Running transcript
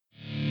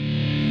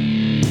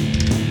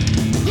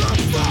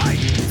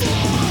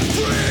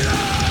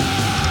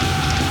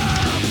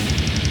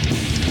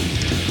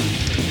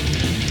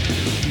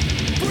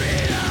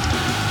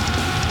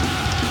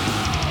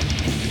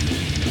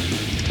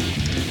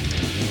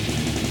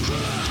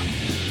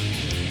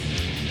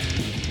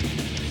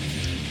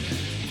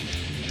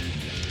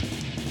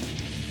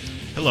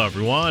Hello,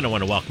 everyone. I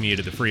want to welcome you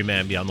to the Free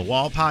Man Beyond the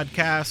Wall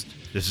podcast.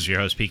 This is your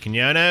host, Pete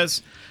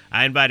Quinones.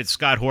 I invited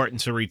Scott Horton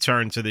to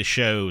return to the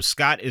show.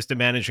 Scott is the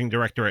managing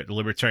director at the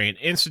Libertarian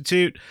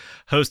Institute,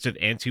 host of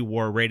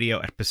Anti-War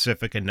Radio at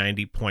Pacifica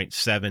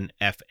 90.7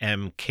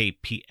 FM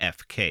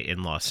KPFK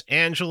in Los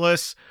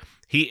Angeles.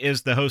 He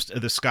is the host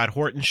of The Scott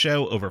Horton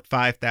Show, over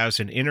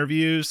 5,000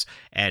 interviews,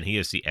 and he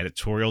is the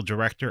editorial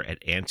director at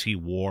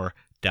antiwar.com.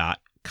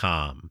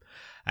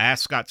 I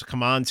asked Scott to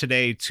come on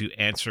today to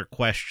answer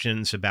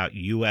questions about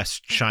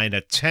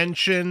U.S.-China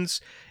tensions.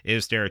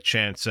 Is there a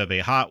chance of a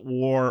hot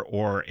war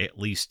or at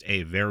least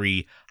a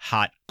very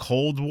hot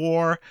Cold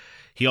War?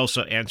 He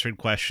also answered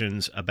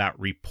questions about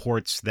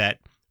reports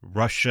that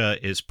Russia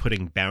is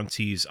putting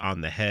bounties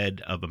on the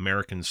head of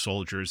American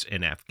soldiers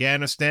in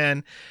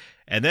Afghanistan.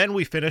 And then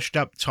we finished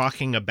up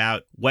talking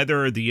about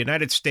whether the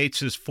United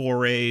States'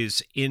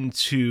 forays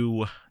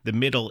into the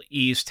Middle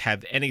East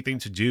have anything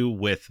to do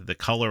with the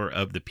color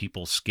of the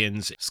people's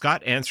skins.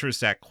 Scott answers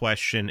that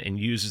question and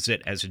uses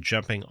it as a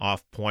jumping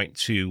off point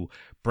to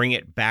bring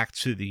it back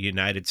to the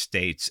United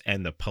States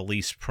and the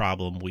police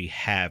problem we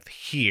have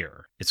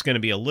here. It's going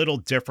to be a little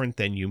different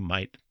than you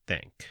might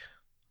think.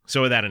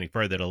 So without any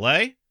further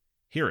delay,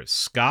 here is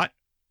Scott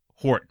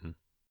Horton.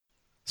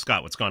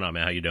 Scott, what's going on,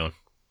 man? How you doing?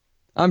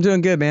 I'm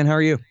doing good, man. How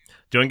are you?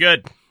 Doing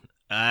good.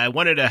 I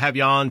wanted to have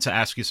you on to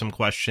ask you some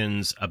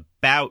questions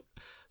about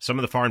some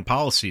of the foreign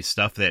policy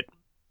stuff that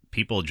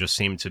people just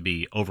seem to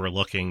be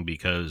overlooking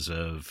because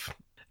of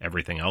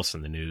everything else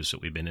in the news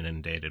that we've been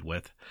inundated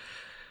with.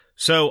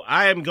 So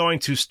I am going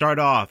to start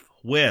off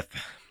with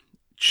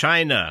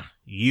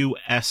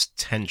China-U.S.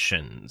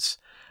 tensions.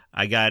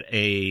 I got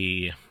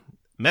a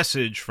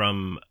message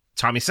from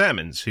Tommy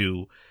Salmons,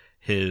 who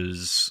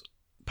his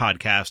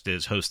podcast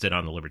is hosted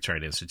on the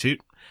Libertarian Institute.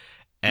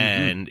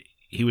 And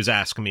he was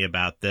asking me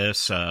about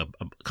this. A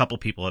couple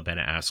people have been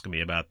asking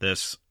me about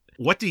this.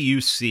 What do you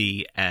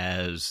see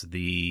as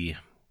the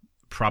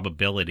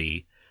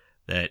probability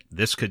that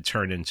this could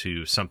turn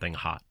into something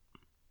hot?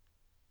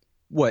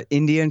 What,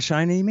 India and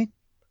China, you mean?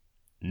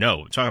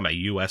 No, I'm talking about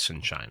U.S.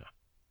 and China.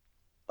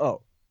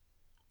 Oh.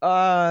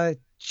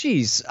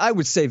 Geez, I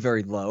would say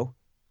very low.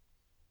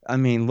 I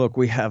mean, look,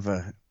 we have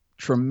a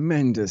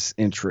tremendous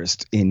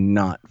interest in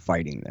not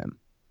fighting them.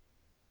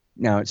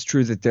 Now, it's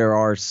true that there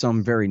are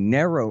some very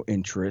narrow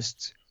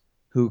interests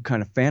who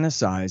kind of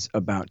fantasize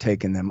about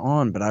taking them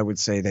on, but I would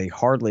say they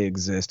hardly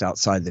exist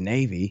outside the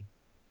Navy.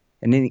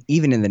 And then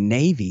even in the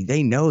Navy,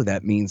 they know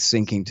that means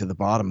sinking to the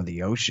bottom of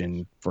the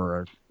ocean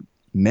for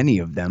many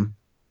of them.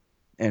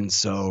 And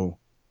so,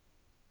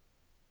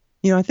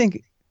 I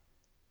think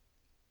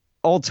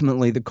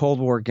ultimately the Cold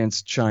War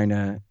against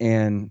China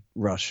and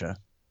Russia,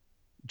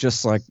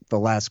 just like the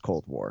last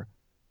Cold War,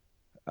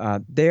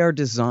 they are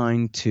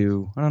designed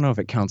to, I don't know if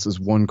it counts as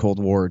one Cold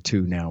War or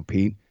two now,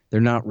 Pete.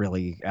 They're not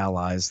really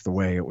allies the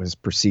way it was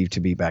perceived to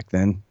be back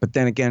then. But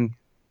then again,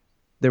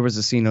 there was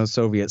a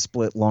Sino-Soviet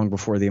split long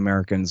before the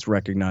Americans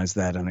recognized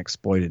that and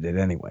exploited it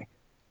anyway.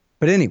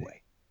 But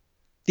anyway,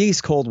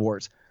 these Cold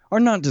Wars are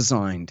not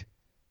designed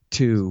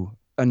to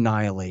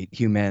annihilate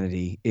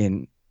humanity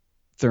in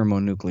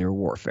thermonuclear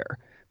warfare.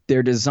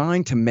 They're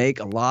designed to make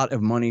a lot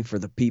of money for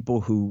the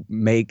people who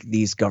make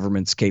these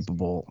governments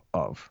capable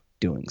of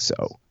doing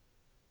so,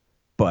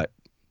 but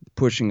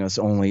pushing us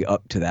only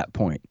up to that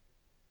point.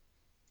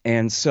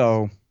 And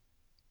so,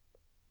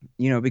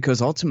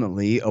 because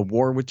ultimately a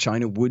war with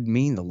China would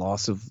mean the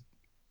loss of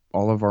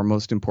all of our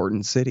most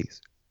important cities,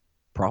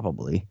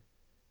 probably.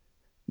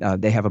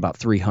 They have about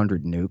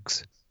 300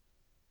 nukes,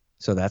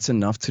 so that's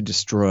enough to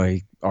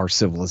destroy our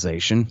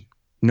civilization,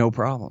 no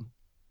problem.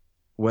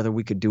 Whether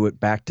we could do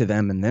it back to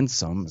them and then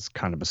some is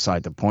kind of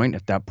beside the point.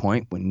 At that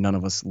point, when none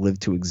of us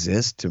live to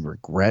exist, to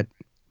regret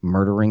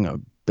murdering a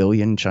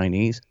billion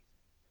Chinese,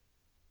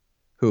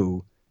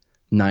 who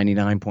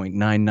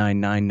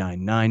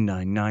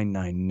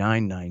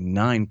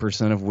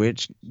 99.999999999% of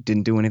which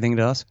didn't do anything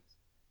to us.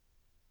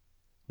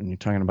 When you're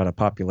talking about a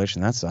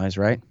population that size,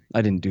 right?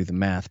 I didn't do the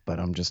math, but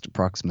I'm just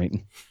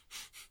approximating.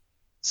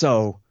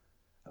 So,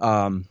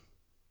 same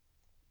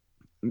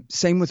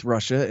with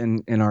Russia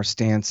and our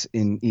stance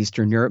in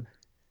Eastern Europe.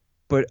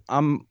 But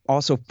I'm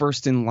also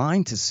first in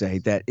line to say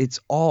that it's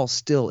all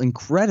still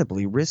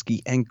incredibly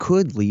risky and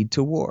could lead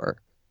to war.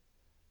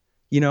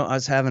 I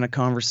was having a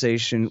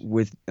conversation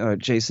with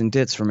Jason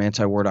Ditz from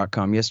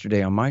antiwar.com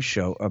yesterday on my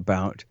show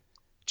about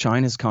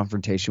China's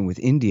confrontation with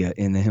India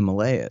in the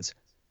Himalayas.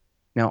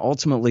 Now,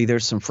 ultimately,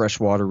 there's some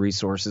freshwater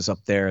resources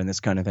up there and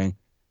this kind of thing.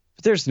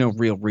 But there's no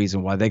real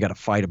reason why they got to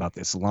fight about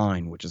this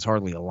line, which is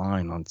hardly a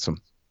line on some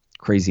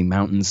crazy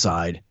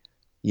mountainside,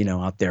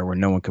 out there where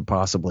no one could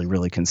possibly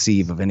really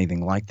conceive of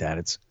anything like that.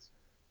 It's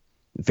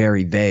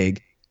very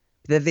vague.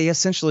 That they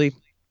essentially,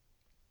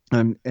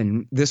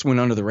 and this went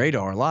under the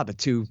radar a lot, the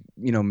two,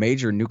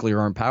 major nuclear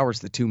armed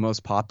powers, the two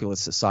most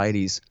populous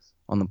societies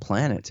on the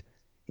planet,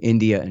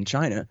 India and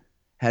China,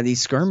 had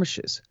these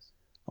skirmishes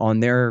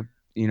on their,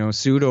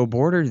 pseudo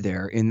border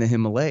there in the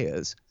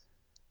Himalayas,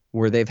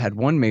 where they've had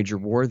one major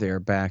war there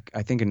back,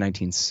 I think in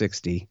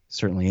 1960,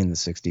 certainly in the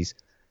 60s.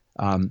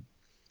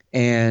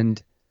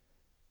 And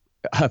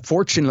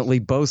fortunately,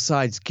 both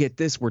sides get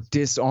this, were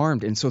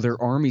disarmed. And so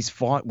their armies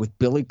fought with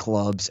billy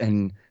clubs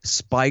and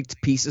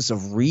spiked pieces of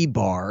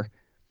rebar,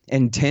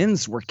 and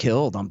tens were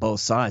killed on both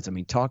sides. I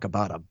mean, talk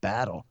about a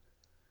battle.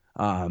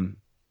 Um,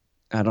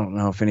 I don't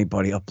know if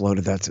anybody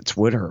uploaded that to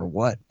Twitter or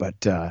what,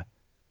 but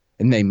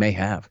and they may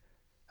have.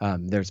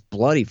 There's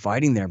bloody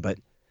fighting there, but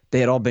they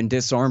had all been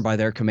disarmed by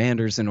their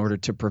commanders in order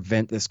to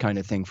prevent this kind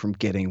of thing from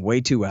getting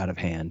way too out of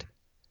hand.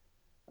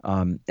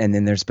 And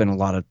then there's been a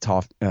lot of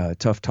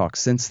tough talk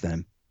since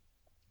then,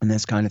 and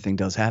this kind of thing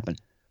does happen.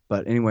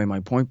 But anyway,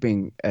 my point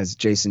being, as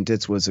Jason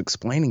Ditz was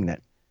explaining,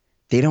 that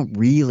they don't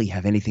really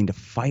have anything to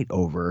fight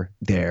over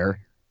there,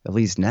 at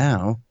least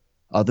now,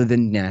 other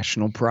than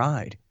national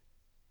pride.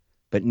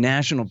 But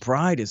national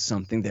pride is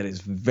something that is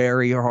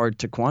very hard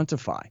to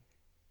quantify.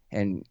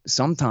 And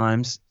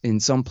sometimes in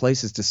some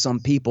places to some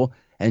people,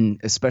 and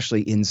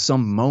especially in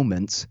some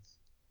moments,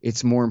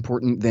 it's more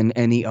important than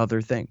any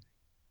other thing.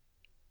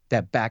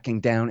 That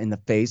backing down in the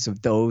face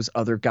of those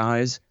other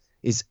guys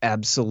is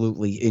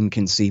absolutely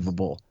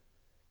inconceivable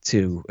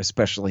to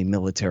especially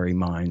military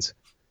minds.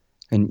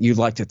 And you'd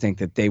like to think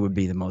that they would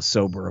be the most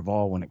sober of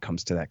all when it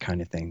comes to that kind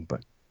of thing.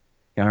 But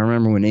yeah, I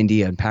remember when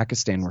India and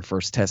Pakistan were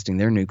first testing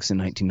their nukes in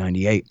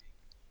 1998.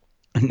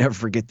 I'll never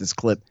forget this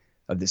clip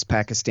of this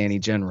Pakistani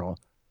general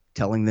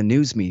telling the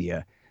news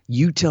media,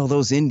 "You tell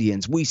those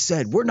Indians, we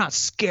said, we're not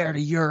scared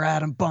of your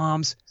atom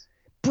bombs.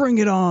 Bring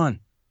it on."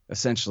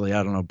 Essentially,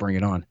 I don't know, bring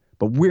it on.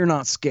 But we're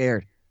not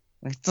scared.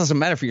 It doesn't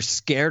matter if you're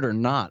scared or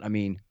not. I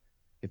mean,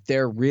 if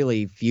they're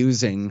really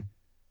fusing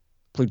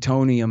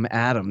plutonium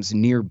atoms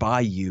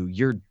nearby you,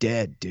 you're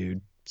dead,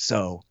 dude.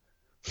 So,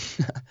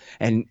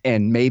 and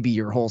maybe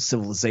your whole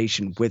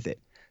civilization with it.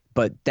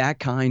 But that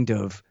kind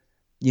of,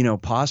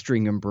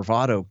 posturing and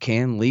bravado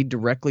can lead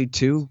directly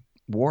to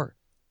war.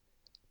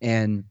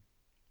 And,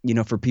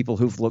 for people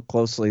who've looked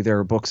closely, there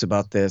are books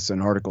about this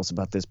and articles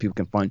about this people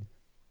can find.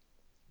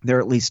 There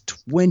are at least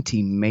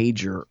 20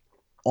 major,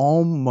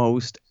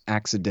 almost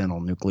accidental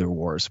nuclear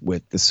wars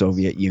with the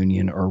Soviet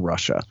Union or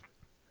Russia,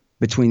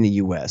 between the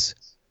U.S.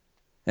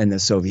 and the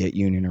Soviet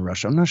Union or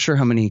Russia. I'm not sure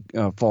how many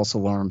false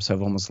alarms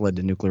have almost led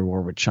to nuclear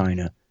war with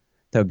China.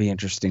 That would be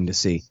interesting to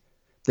see.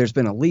 There's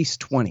been at least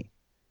 20.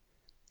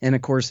 And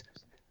of course,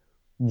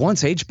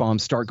 once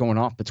H-bombs start going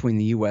off between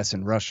the U.S.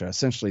 and Russia,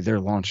 essentially they're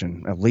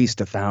launching at least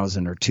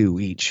 1,000 or 2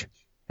 each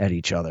at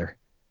each other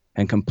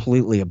and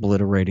completely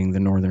obliterating the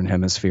Northern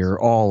Hemisphere,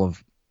 all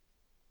of,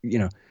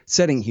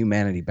 setting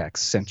humanity back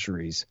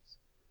centuries.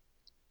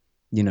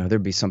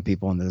 There'd be some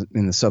people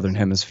in the Southern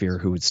Hemisphere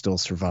who would still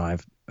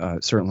survive.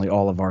 Certainly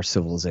all of our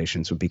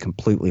civilizations would be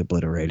completely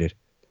obliterated.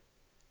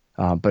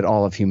 But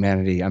all of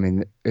humanity, I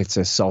mean, it's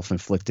a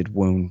self-inflicted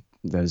wound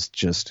that's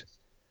just,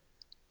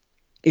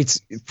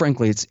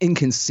 frankly, it's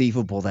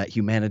inconceivable that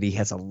humanity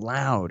has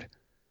allowed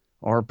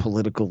our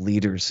political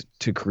leaders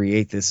to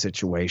create this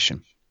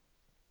situation.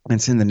 And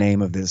it's in the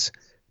name of this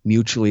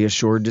mutually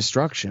assured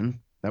destruction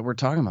that we're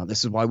talking about.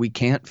 This is why we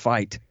can't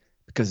fight,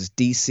 because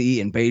DC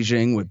and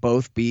Beijing would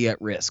both be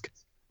at risk.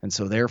 And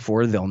so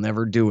therefore they'll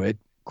never do it.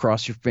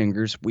 Cross your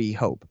fingers, we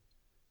hope.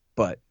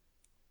 But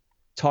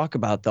talk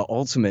about the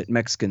ultimate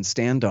Mexican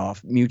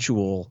standoff,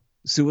 mutual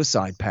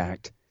suicide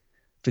pact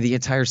for the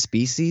entire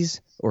species,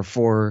 or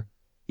for,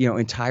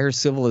 entire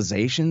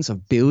civilizations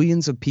of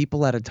billions of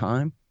people at a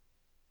time.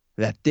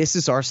 That this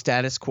is our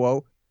status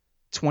quo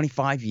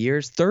 25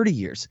 years, 30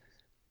 years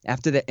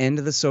after the end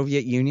of the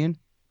Soviet Union.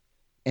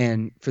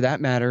 And for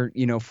that matter,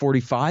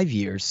 45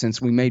 years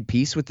since we made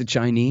peace with the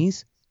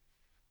Chinese.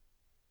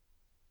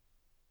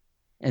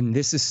 And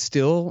this is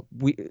still,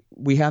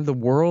 we have the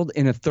world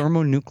in a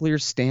thermonuclear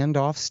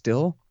standoff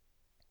still.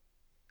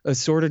 A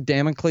sword of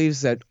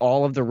Damocles that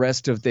all of the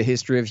rest of the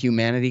history of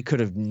humanity could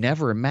have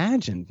never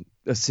imagined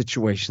a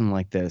situation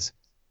like this.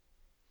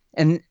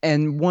 And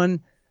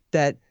one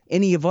that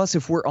any of us,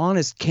 if we're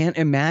honest, can't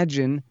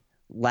imagine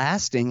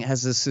lasting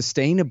as a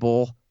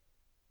sustainable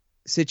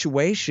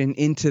situation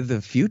into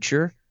the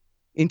future,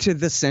 into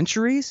the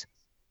centuries.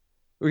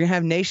 We're going to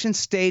have nation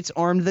states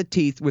armed to the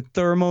teeth with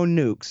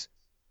thermonukes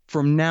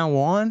from now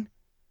on,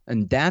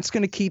 and that's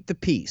going to keep the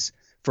peace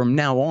from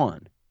now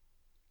on.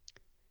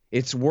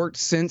 It's worked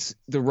since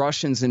the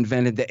Russians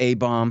invented the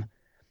A-bomb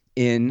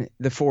in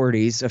the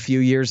 40s, a few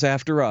years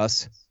after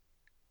us.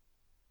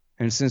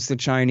 And since the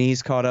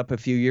Chinese caught up a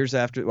few years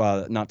after,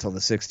 well, not till the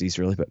 60s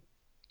really, but.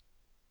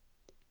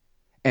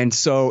 And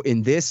so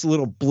in this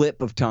little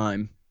blip of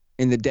time,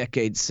 in the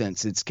decades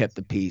since, it's kept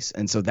the peace.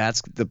 And so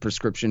that's the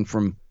prescription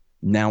from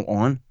now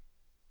on.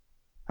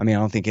 I mean, I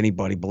don't think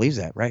anybody believes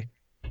that, right?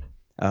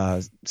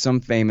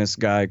 Some famous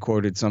guy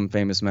quoted some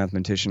famous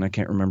mathematician, I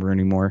can't remember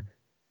anymore,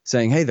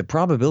 saying, hey, the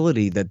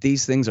probability that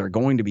these things are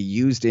going to be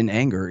used in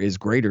anger is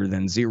greater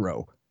than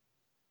 0.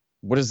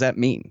 What does that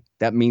mean?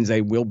 That means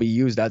they will be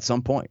used at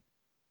some point.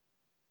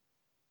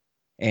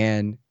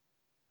 And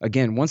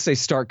again, once they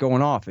start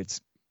going off,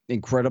 it's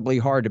incredibly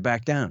hard to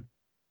back down.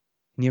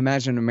 Can you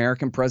imagine an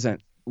American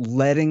president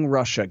letting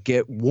Russia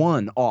get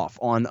one off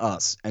on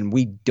us and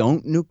we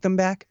don't nuke them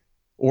back,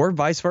 or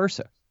vice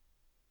versa?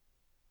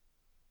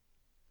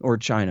 or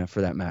China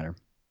for that matter.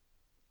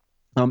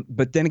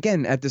 But then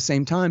again, at the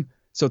same time,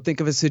 so think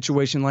of a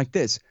situation like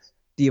this: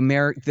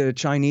 the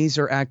Chinese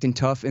are acting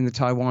tough in the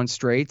Taiwan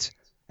Straits,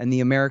 and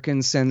the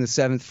Americans send the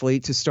Seventh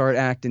Fleet to start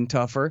acting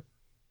tougher,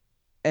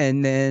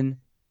 and then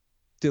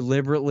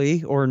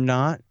deliberately or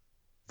not,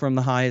 from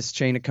the highest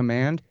chain of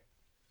command,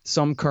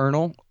 some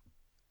colonel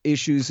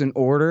issues an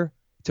order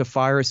to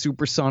fire a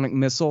supersonic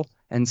missile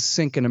and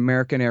sink an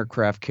American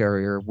aircraft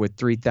carrier with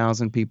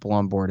 3,000 people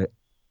on board it.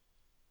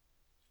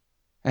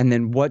 And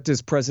then what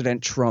does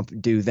President Trump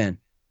do then?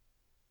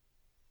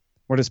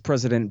 What does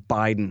President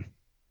Biden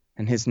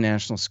and his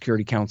National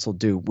Security Council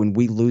do when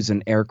we lose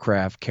an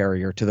aircraft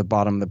carrier to the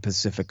bottom of the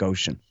Pacific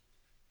Ocean?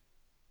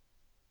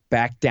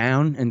 Back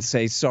down and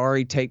say,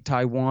 sorry, take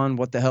Taiwan.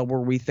 What the hell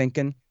were we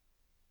thinking?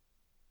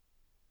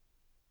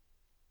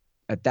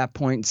 At that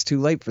point, it's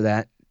too late for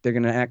that. They're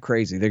going to act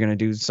crazy. They're going to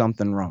do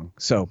something wrong.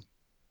 So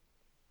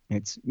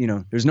it's,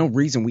 there's no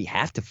reason we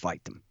have to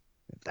fight them,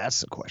 if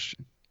that's the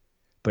question.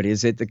 But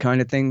is it the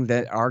kind of thing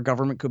that our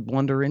government could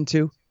blunder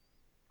into?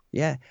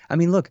 Yeah. I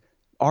mean, look,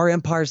 our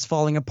empire's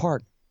falling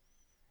apart,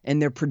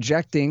 and they're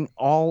projecting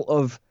all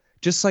of,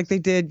 just like they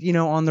did,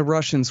 on the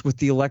Russians with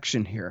the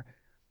election here.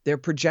 They're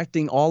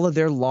projecting all of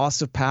their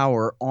loss of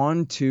power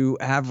onto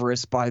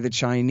avarice by the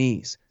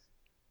Chinese,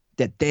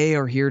 that they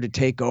are here to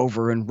take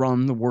over and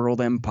run the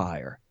world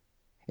empire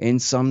in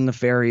some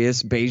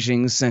nefarious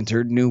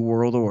Beijing-centered new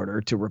world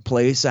order to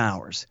replace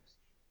ours.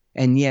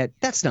 And yet,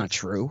 that's not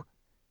true.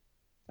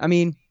 I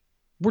mean,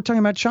 we're talking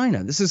about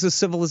China. This is a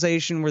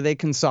civilization where they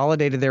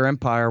consolidated their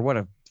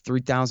empire,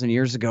 3,000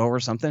 years ago or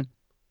something,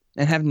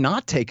 and have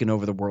not taken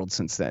over the world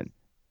since then,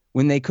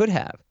 when they could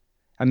have.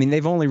 I mean,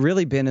 they've only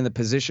really been in the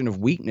position of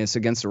weakness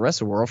against the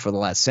rest of the world for the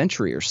last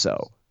century or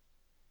so.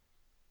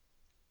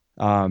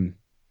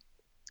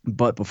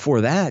 But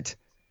before that,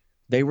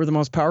 they were the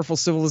most powerful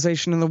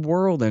civilization in the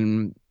world,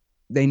 and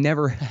they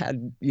never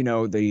had,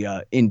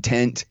 the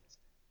intent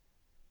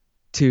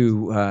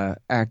to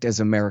act as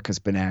America's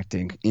been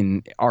acting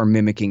in our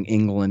mimicking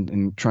England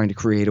and trying to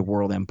create a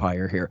world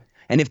empire here.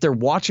 And if they're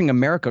watching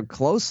America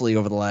closely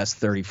over the last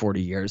 30,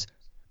 40 years,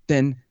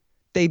 then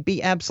they'd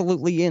be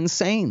absolutely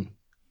insane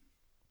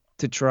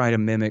to try to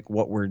mimic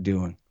what we're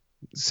doing.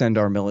 Send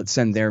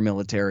their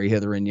military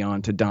hither and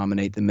yon to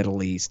dominate the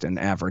Middle East and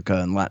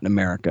Africa and Latin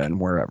America and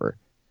wherever.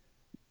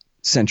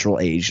 Central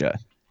Asia.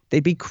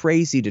 They'd be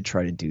crazy to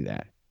try to do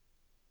that.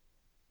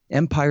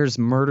 Empires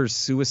murder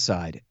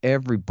suicide.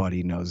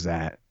 Everybody knows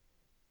that.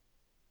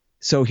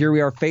 So here we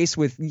are faced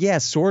with,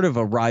 sort of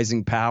a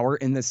rising power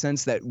in the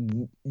sense that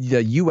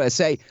the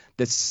USA,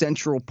 the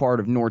central part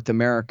of North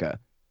America,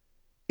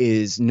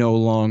 is no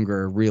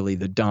longer really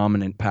the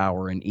dominant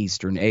power in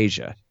Eastern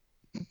Asia.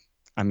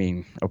 I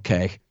mean,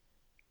 okay.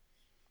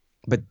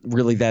 But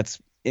really that's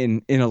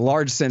in a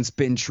large sense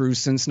been true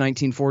since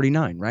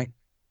 1949, right?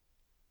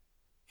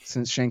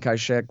 Since Chiang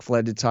Kai-shek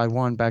fled to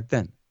Taiwan back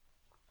then.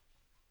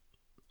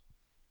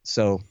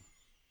 So,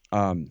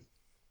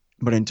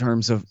 but in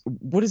terms of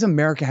what does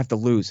America have to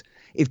lose?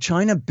 If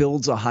China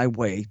builds a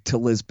highway to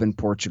Lisbon,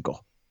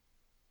 Portugal,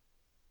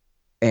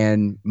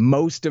 and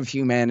most of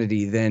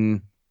humanity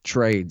then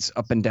trades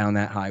up and down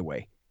that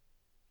highway,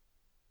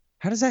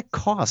 how does that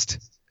cost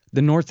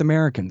the North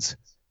Americans?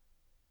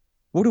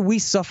 What do we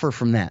suffer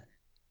from that?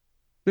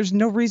 There's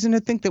no reason to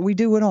think that we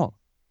do at all.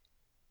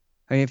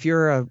 I mean, if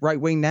you're a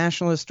right-wing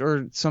nationalist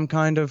or some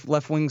kind of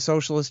left-wing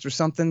socialist or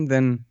something,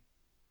 then,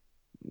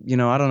 I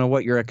don't know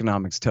what your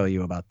economics tell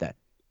you about that.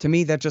 To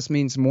me, that just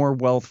means more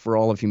wealth for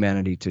all of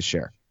humanity to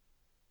share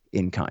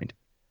in kind,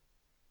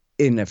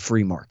 in a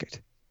free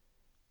market,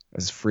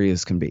 as free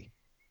as can be.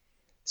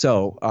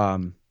 So, I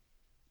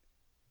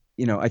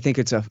think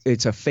it's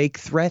a fake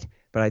threat.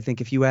 But I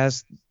think if you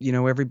ask,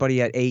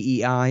 everybody at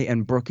AEI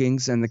and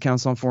Brookings and the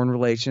Council on Foreign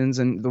Relations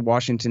and the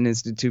Washington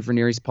Institute for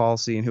Near East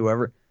Policy and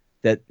whoever,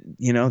 that,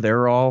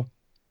 they're all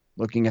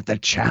looking at the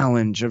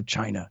challenge of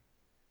China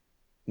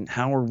and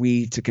how are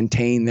we to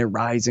contain their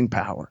rising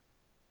power,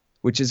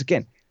 which is,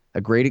 again, a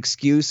great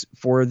excuse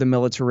for the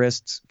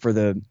militarists, for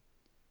the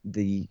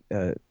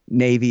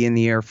Navy and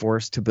the Air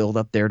Force to build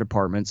up their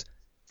departments,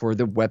 for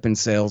the weapon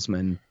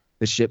salesmen,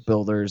 the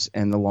shipbuilders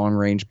and the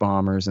long-range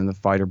bombers and the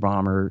fighter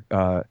bomber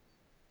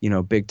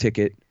big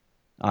ticket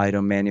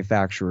item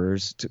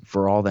manufacturers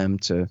for all them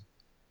to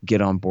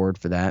get on board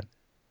for that.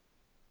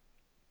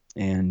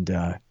 And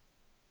I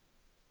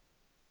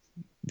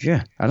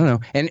don't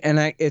know. And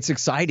it's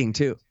exciting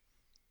too,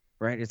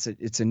 right?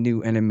 It's a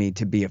new enemy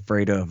to be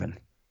afraid of and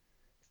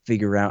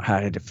figure out how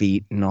to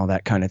defeat and all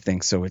that kind of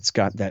thing. So it's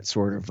got that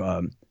sort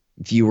of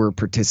viewer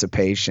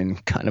participation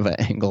kind of an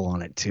angle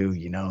on it too.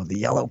 The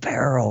yellow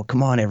peril.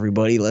 Come on,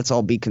 everybody. Let's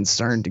all be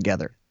concerned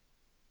together.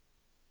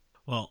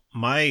 Well,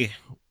 my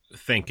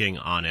thinking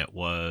on it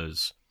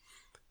was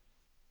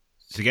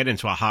to get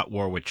into a hot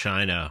war with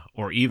China,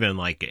 or even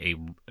like a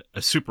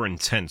super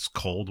intense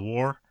Cold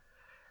War.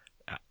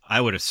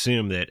 I would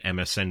assume that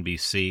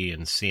MSNBC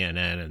and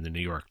CNN and the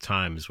New York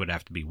Times would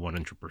have to be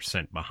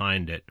 100%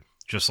 behind it,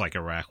 just like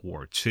Iraq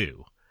War II,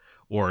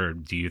 Or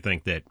do you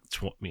think that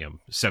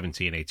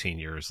 17, 18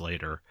 years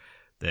later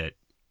that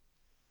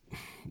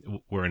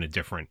we're in a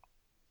different,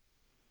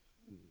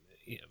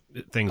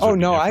 things Oh would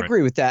be no, I different?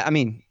 agree with that. I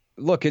mean,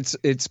 look, it's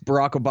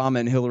Barack Obama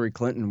and Hillary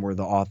Clinton were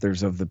the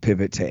authors of the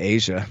pivot to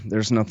Asia.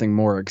 There's nothing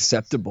more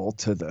acceptable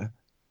to the,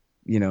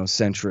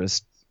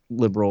 centrist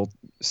liberal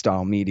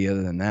style media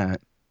than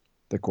that,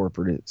 the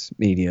corporate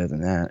media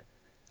than that.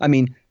 I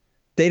mean,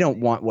 they don't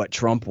want what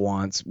Trump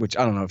wants, which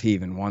I don't know if he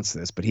even wants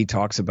this, but he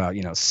talks about,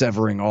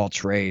 severing all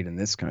trade and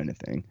this kind of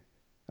thing,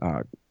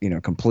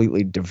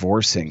 completely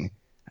divorcing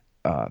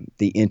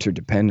the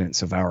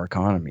interdependence of our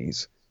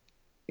economies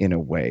in a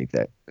way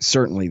that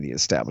certainly the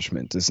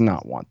establishment does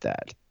not want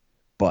that.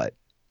 But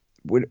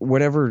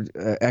whatever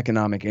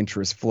economic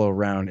interests flow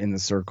around in the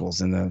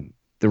circles and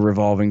the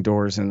revolving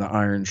doors and the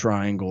iron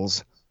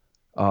triangles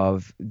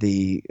of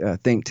the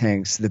think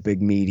tanks, the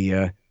big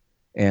media,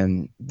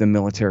 and the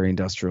military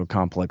industrial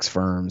complex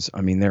firms, I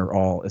mean, they're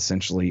all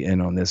essentially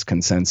in on this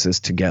consensus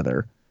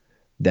together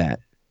that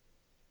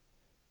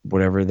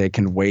whatever they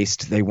can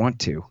waste, they want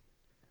to.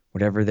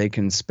 Whatever they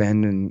can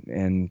spend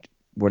and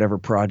whatever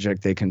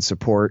project they can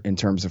support in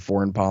terms of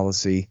foreign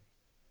policy,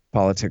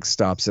 politics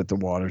stops at the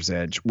water's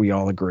edge. We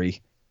all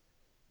agree.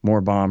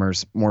 More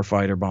bombers, more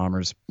fighter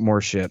bombers,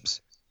 more ships.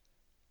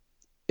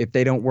 If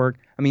they don't work,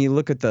 I mean, you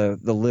look at the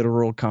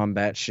literal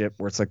combat ship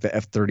where it's like the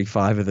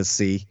F-35 of the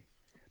sea.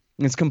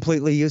 It's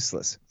completely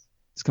useless.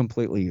 It's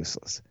completely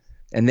useless.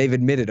 And they've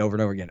admitted over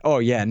and over again, oh,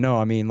 yeah, no,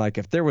 I mean, like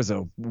if there was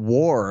a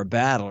war or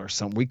battle or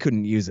something, we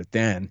couldn't use it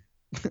then.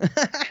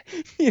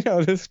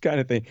 This kind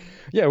of thing.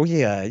 Yeah,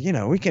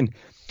 we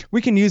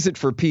can use it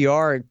for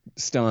PR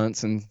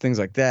stunts and things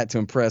like that to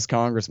impress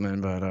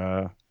congressmen.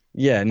 But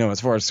yeah, no,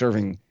 as far as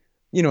serving,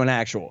 an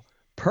actual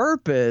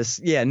purpose,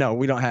 yeah, no,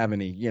 we don't have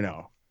any,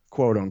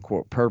 quote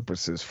unquote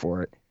purposes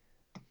for it.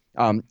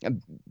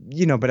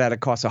 But at a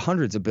cost of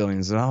hundreds of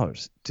billions of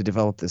dollars to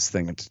develop this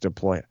thing and to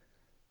deploy it.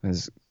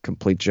 It's a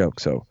complete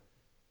joke. So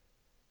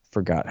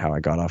forgot how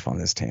I got off on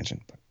this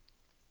tangent.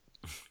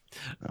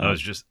 I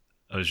was just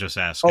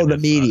asking. Oh, the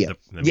if, media.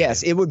 the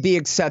Yes, media. it would be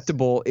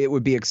acceptable. It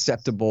would be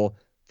acceptable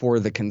for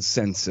the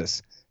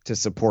consensus to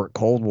support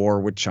Cold War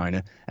with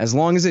China, as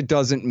long as it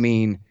doesn't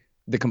mean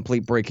the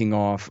complete breaking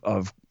off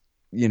of,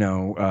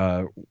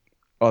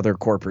 other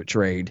corporate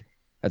trade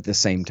at the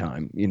same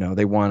time.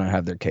 They want to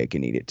have their cake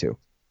and eat it too.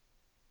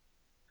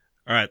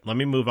 All right, let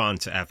me move on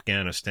to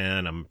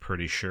Afghanistan. I'm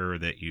pretty sure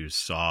that you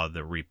saw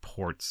the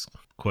reports,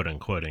 quote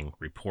unquote,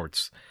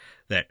 reports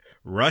that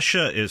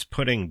Russia is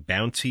putting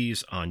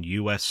bounties on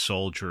U.S.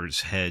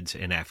 soldiers' heads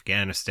in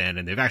Afghanistan,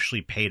 and they've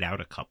actually paid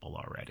out a couple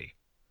already.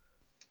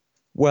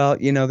 Well,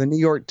 the New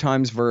York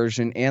Times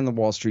version and the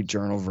Wall Street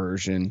Journal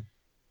version,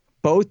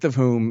 both of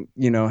whom,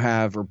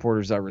 have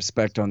reporters I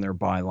respect on their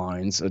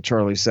bylines,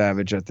 Charlie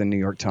Savage at the New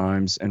York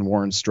Times and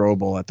Warren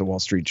Strobel at the Wall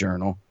Street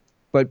Journal.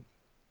 But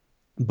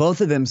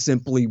both of them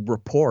simply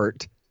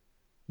report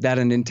that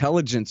an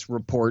intelligence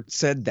report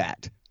said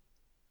that.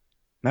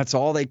 That's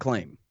all they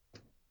claim.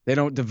 They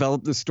don't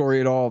develop the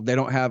story at all. They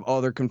don't have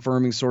other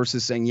confirming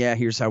sources saying, yeah,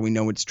 here's how we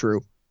know it's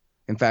true.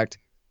 In fact,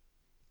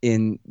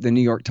 in the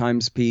New York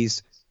Times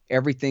piece,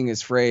 everything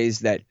is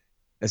phrased that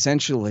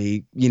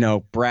essentially,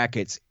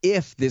 brackets,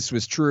 if this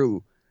was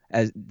true,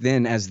 as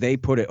they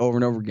put it over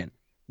and over again,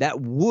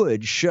 that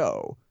would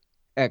show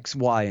X,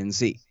 Y, and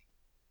Z.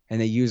 And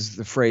they use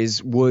the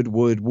phrase would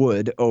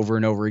over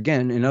and over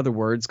again. In other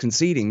words,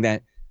 conceding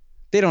that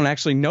they don't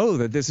actually know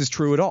that this is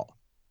true at all.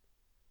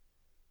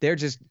 They're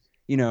just,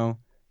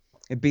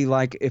 it'd be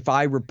like if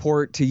I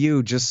report to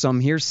you just some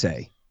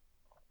hearsay.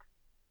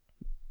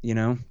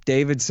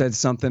 David said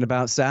something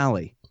about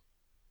Sally.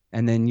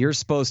 And then you're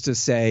supposed to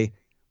say,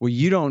 well,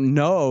 you don't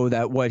know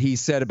that what he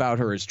said about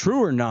her is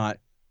true or not.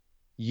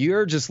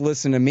 You're just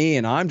listening to me,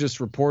 and I'm just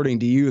reporting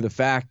to you the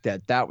fact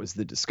that that was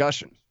the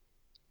discussion.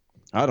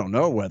 I don't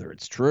know whether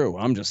it's true.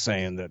 I'm just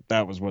saying that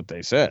that was what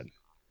they said.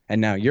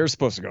 And now you're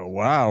supposed to go,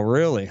 wow,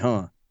 really,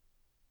 huh?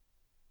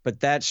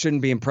 But that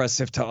shouldn't be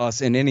impressive to us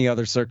in any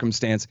other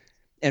circumstance,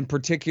 and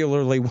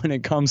particularly when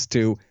it comes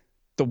to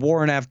the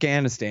war in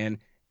Afghanistan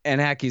and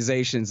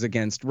accusations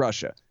against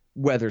Russia,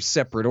 whether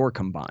separate or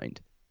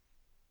combined.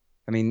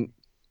 I mean,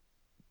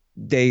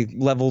 they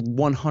leveled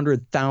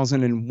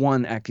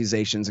 100,001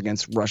 accusations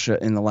against Russia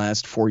in the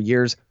last 4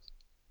 years,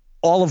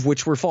 all of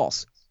which were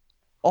false.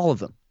 All of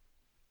them.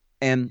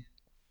 And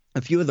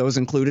a few of those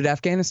included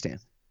Afghanistan.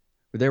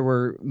 There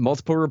were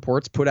multiple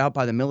reports put out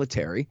by the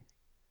military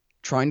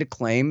trying to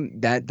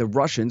claim that the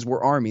Russians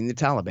were arming the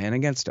Taliban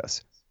against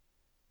us.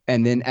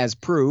 And then as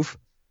proof,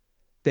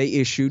 they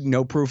issued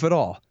no proof at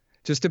all,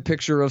 just a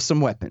picture of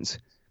some weapons.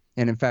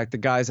 And in fact, the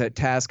guys at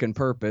Task and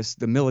Purpose,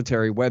 the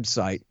military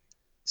website,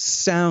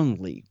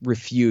 soundly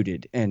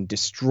refuted and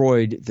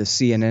destroyed the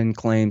CNN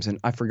claims. And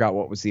I forgot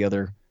what was the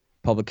other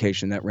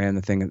publication that ran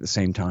the thing at the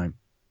same time,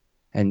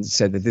 and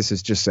said that this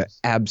is just an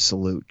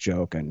absolute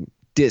joke and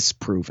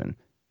disproven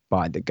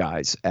by the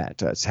guys at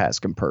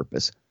Task and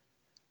Purpose.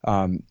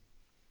 And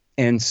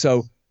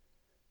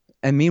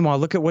meanwhile,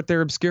 look at what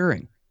they're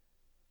obscuring.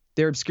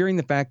 They're obscuring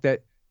the fact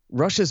that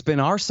Russia's been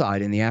our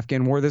side in the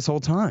Afghan war this whole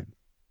time.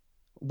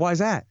 Why is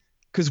that?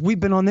 Because we've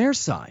been on their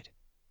side.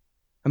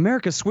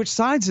 America switched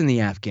sides in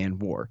the Afghan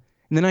war.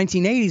 In the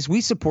 1980s,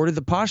 we supported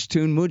the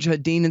Pashtun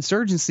Mujahideen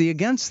insurgency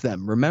against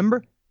them,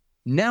 remember?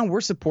 Now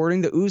we're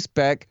supporting the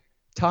Uzbek,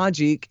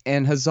 Tajik,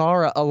 and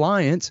Hazara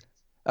alliance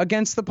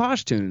against the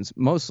Pashtuns,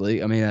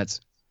 mostly. I mean,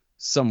 that's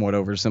somewhat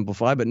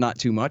oversimplified, but not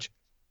too much.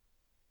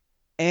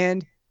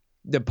 And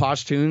the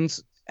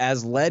Pashtuns,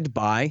 as led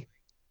by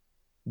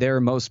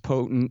their most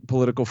potent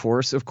political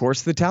force, of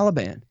course, the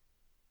Taliban.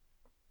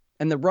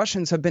 And the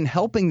Russians have been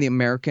helping the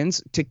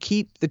Americans to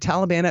keep the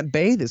Taliban at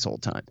bay this whole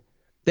time.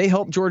 They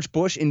helped George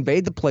Bush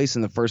invade the place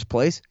in the first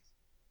place,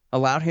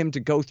 allowed him to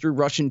go through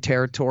Russian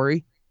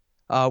territory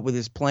with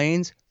his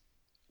planes,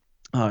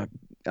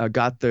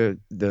 got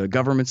the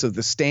governments of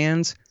the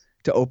stands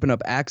to open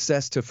up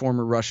access to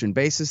former Russian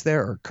bases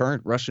there, or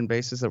current Russian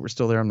bases that were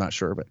still there, I'm not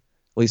sure, but at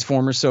least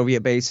former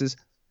Soviet bases,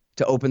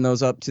 to open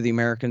those up to the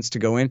Americans to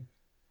go in.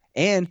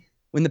 And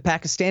when the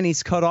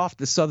Pakistanis cut off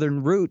the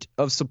southern route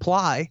of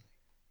supply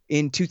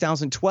in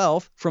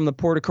 2012 from the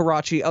port of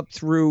Karachi up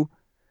through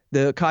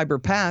the Khyber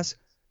Pass,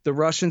 the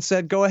Russians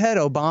said, go ahead,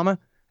 Obama,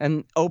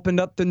 and opened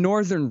up the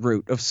northern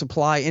route of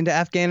supply into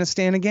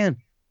Afghanistan again.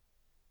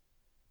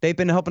 They've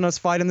been helping us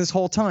fight them this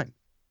whole time.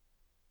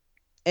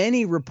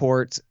 Any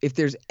reports, if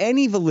there's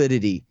any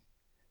validity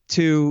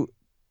to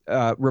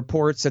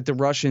reports that the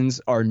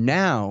Russians are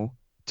now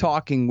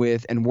talking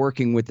with and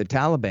working with the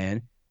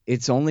Taliban,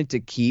 it's only to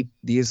keep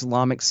the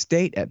Islamic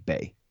State at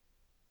bay.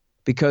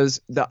 Because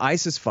the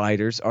ISIS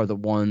fighters are the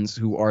ones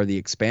who are the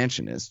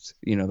expansionists,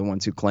 the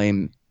ones who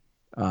claim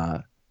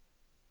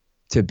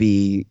to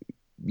be,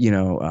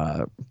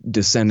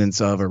 descendants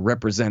of or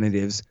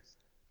representatives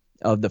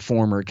of the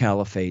former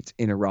caliphates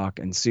in Iraq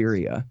and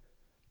Syria.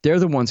 They're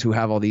the ones who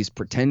have all these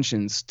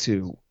pretensions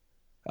to,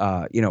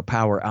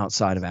 power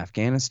outside of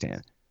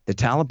Afghanistan. The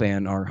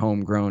Taliban are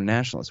homegrown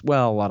nationalists.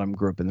 Well, a lot of them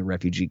grew up in the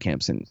refugee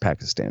camps in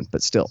Pakistan,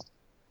 but still,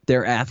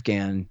 they're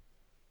Afghan.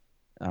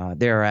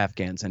 They're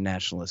Afghans and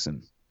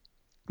nationalism.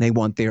 They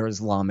want their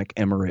Islamic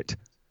emirate.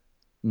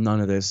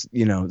 None of this,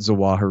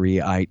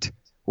 Zawahiriite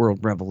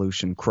world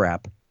revolution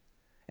crap.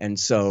 And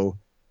so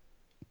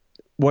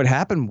what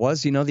happened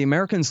was, the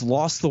Americans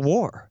lost the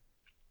war.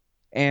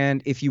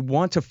 And if you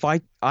want to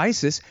fight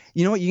ISIS,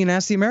 you know what? You can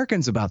ask the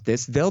Americans about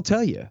this. They'll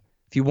tell you.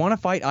 If you want to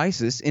fight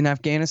ISIS in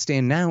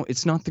Afghanistan now,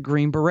 it's not the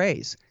Green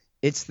Berets.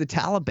 It's the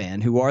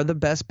Taliban who are the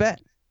best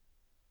bet.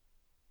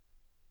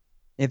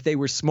 If they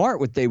were smart,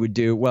 what they would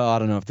do, well, I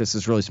don't know if this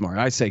is really smart.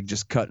 I say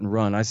just cut and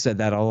run. I said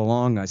that all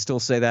along. I still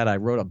say that. I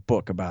wrote a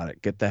book about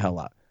it. Get the hell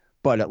out.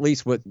 But at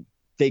least what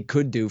they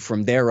could do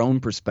from their own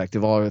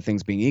perspective, all other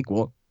things being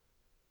equal,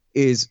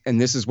 is, and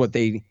this is what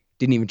they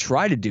didn't even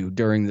try to do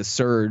during the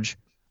surge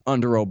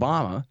under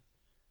Obama,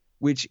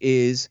 which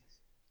is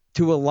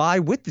to ally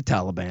with the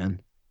Taliban.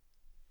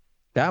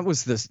 That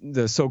was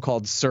the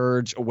so-called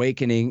surge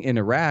awakening in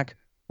Iraq,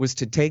 was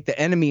to take the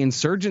enemy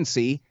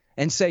insurgency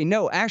and say,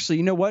 no, actually,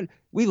 you know what?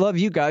 We love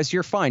you guys.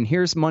 You're fine.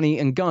 Here's money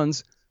and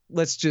guns.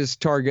 Let's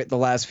just target the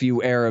last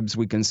few Arabs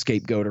we can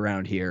scapegoat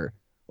around here.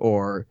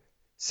 Or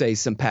say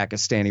some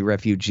Pakistani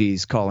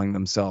refugees calling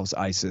themselves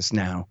ISIS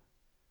now.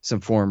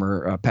 Some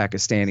former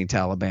Pakistani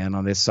Taliban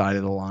on this side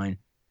of the line.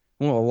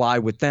 We'll ally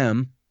with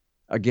them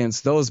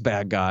against those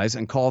bad guys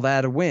and call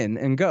that a win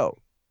and go.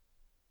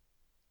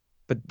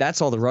 But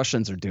that's all the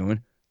Russians are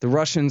doing. The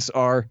Russians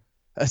are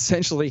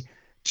essentially,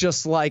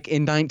 just like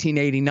in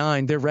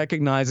 1989, they're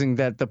recognizing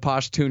that the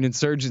Pashtun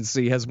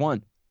insurgency has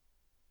won.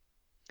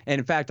 And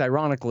in fact,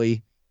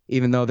 ironically,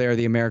 even though they're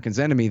the Americans'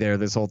 enemy there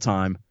this whole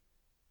time,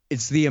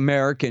 it's the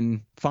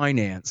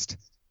American-financed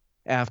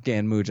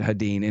Afghan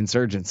Mujahideen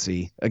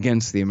insurgency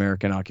against the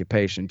American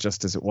occupation,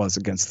 just as it was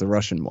against the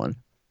Russian one,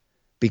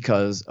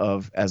 because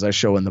of, as I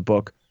show in the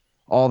book,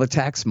 all the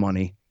tax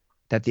money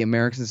that the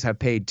Americans have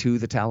paid to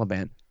the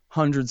Taliban,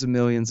 hundreds of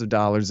millions of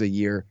dollars a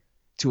year,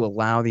 to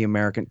allow the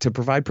American to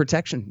provide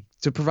protection,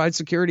 to provide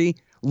security,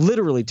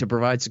 literally to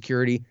provide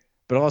security,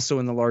 but also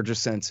in the larger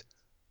sense,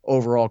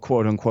 overall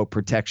quote unquote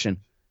protection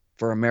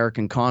for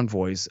American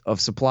convoys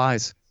of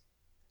supplies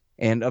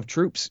and of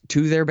troops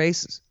to their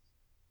bases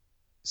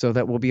so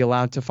that we'll be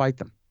allowed to fight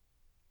them.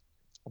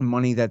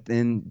 Money that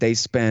then they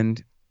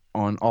spend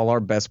on all our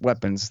best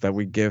weapons that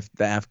we give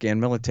the Afghan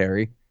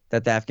military,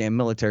 that the Afghan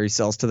military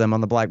sells to them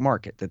on the black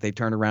market, that they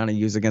turn around and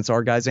use against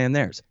our guys and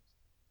theirs.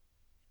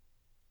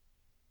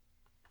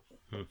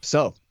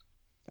 So,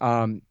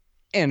 and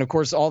of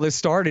course, all this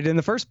started in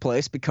the first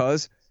place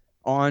because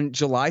on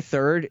July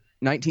 3rd,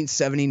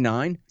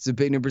 1979,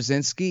 Zbigniew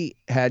Brzezinski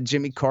had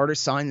Jimmy Carter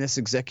sign this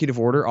executive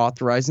order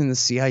authorizing the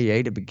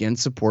CIA to begin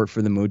support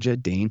for the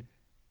Mujahideen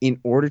in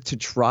order to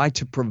try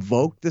to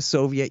provoke the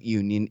Soviet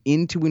Union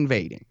into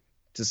invading,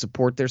 to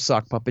support their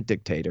sock puppet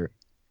dictator.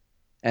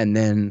 And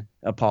then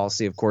a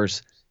policy, of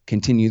course,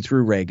 continued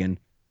through Reagan,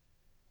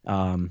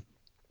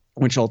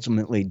 which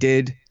ultimately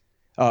did,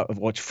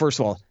 which first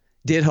of all,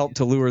 did help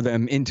to lure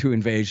them into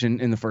invasion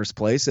in the first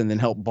place and then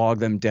help bog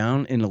them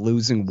down in a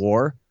losing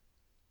war.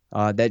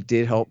 That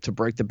did help to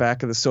break the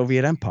back of the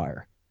Soviet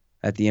Empire.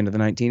 at the end of the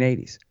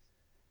 1980s.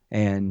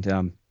 And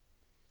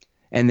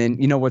then,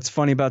 you know, what's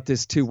funny about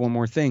this too, one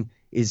more thing,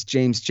 is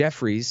James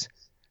Jeffries,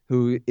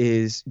 who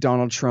is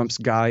Donald Trump's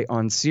guy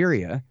on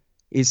Syria,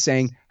 is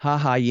saying,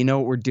 haha, you know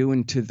what we're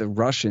doing to the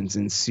Russians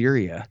in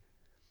Syria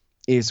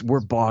is we're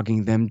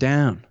bogging them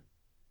down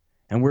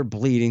and we're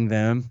bleeding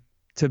them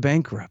to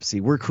bankruptcy.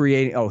 We're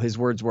creating, his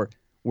words were,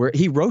 where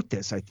he wrote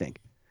this, I think,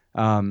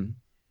 or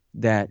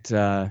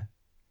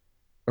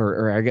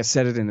I guess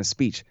said it in a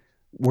speech.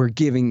 We're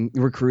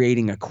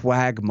creating a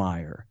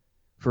quagmire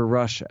for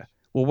Russia.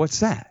 Well,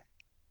 what's that?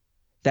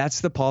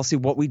 That's the policy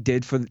of what we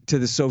did to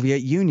the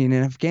Soviet Union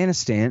in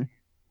Afghanistan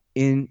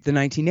in the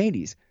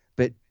 1980s.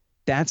 But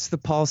that's the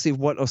policy of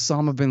what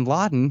Osama bin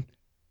Laden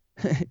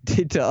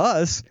did to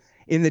us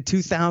in the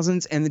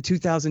 2000s and the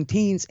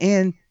 2010s.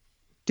 And,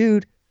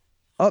 dude,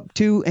 up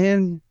to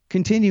and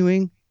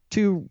continuing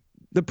to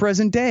the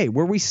present day,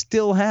 where we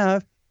still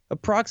have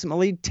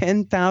approximately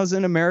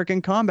 10,000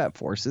 American combat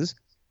forces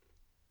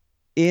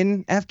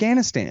in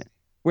Afghanistan,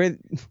 where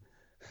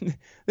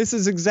this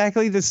is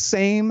exactly the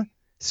same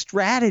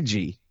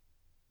strategy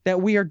that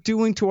we are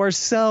doing to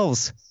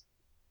ourselves,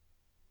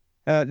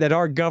 that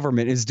our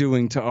government is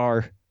doing to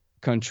our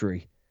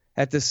country,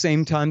 at the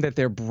same time that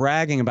they're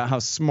bragging about how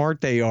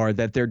smart they are,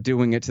 that they're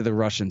doing it to the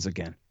Russians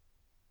again.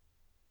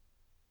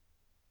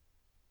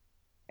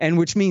 And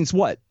which means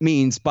what?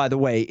 Means, by the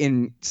way,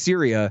 in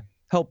Syria,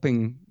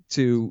 helping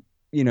to,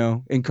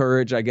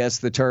 encourage, I guess,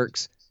 the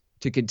Turks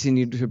to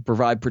continue to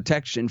provide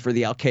protection for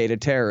the al-Qaeda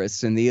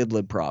terrorists in the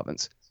Idlib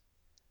province,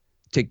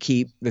 to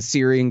keep the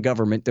Syrian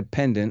government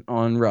dependent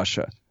on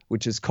Russia,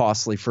 which is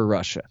costly for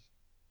Russia.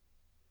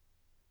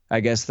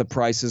 I guess the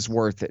price is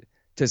worth it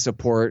to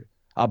support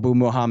Abu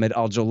Muhammad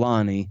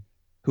al-Jawlani,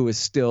 who is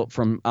still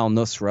from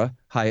al-Nusra,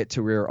 Hayat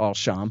Tahrir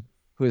al-Sham,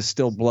 who is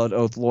still blood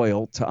oath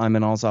loyal to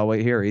Ayman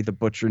al-Zawahiri, the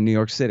butcher in New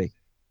York City.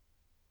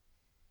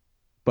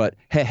 But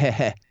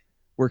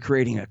we're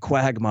creating a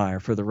quagmire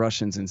for the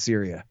Russians in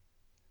Syria.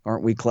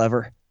 Aren't we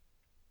clever?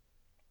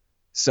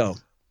 So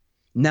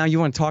now you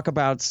want to talk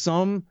about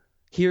some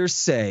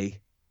hearsay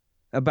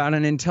about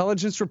an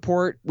intelligence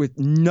report with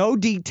no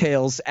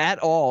details at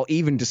all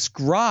even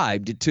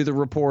described to the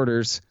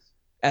reporters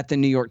at the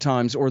New York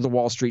Times or the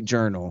Wall Street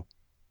Journal,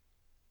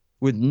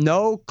 with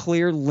no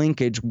clear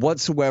linkage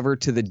whatsoever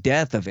to the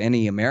death of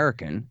any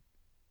American,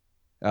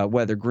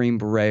 whether Green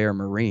Beret or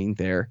Marine,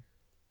 there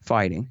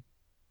fighting.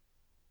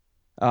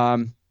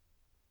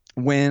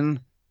 When,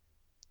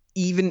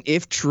 even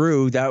if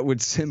true, that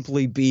would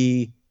simply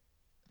be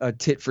a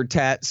tit for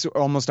tat, so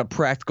almost a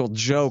practical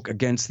joke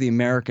against the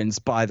Americans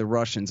by the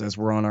Russians as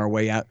we're on our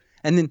way out.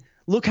 And then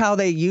look how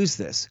they use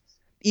this.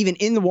 Even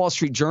in the Wall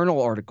Street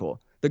Journal article,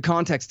 the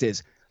context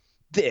is,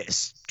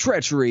 this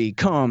treachery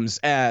comes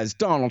as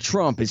Donald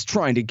Trump is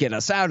trying to get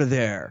us out of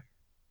there.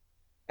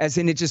 As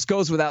in, it just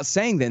goes without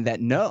saying then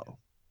that no,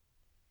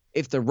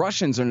 if the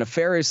Russians are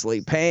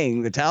nefariously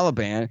paying the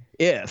Taliban,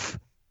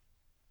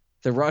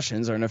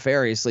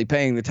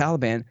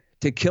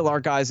 to kill our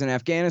guys in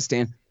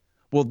Afghanistan,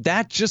 well,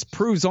 that just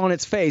proves on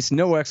its face,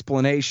 no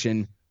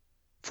explanation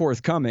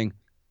forthcoming,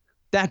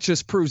 that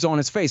just proves on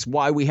its face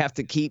why we have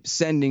to keep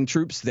sending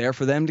troops there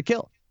for them to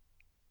kill.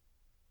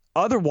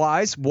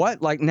 Otherwise,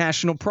 what? Like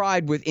national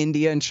pride with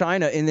India and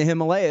China in the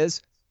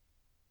Himalayas,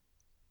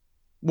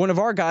 one of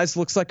our guys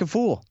looks like a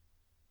fool,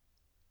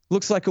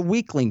 looks like a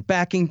weakling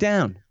backing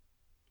down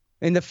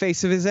in the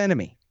face of his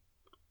enemy.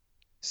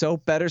 So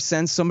better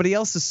send somebody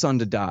else's son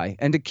to die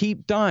and to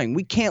keep dying.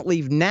 We can't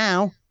leave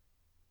now.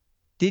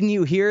 Didn't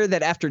you hear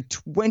that after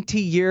 20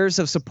 years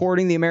of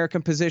supporting the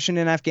American position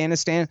in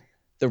Afghanistan,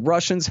 the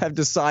Russians have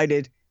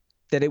decided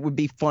that it would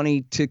be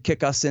funny to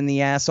kick us in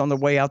the ass on the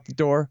way out the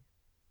door?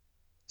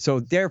 So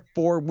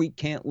therefore, we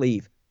can't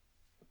leave.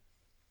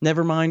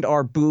 Never mind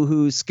our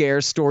boohoo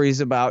scare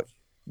stories about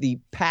the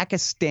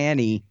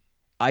Pakistani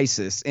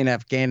ISIS in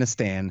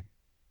Afghanistan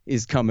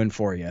is coming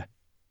for you.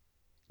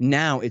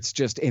 Now it's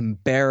just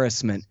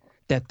embarrassment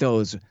that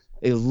those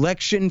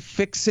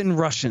election-fixing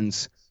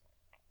Russians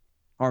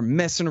are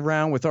messing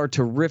around with our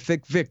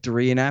terrific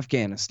victory in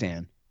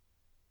Afghanistan.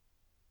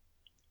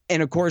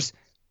 And of course,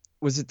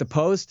 was it the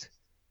Post?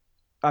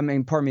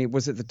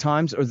 Was it the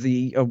Times or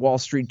the Wall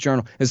Street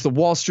Journal? It's the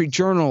Wall Street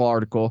Journal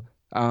article,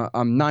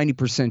 I'm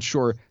 90%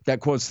 sure, that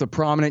quotes the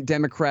prominent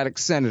Democratic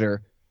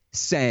senator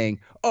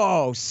saying,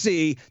 oh,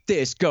 see,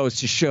 this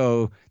goes to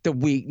show the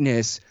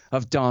weakness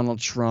of Donald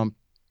Trump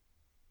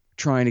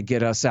trying to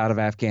get us out of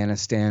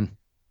Afghanistan.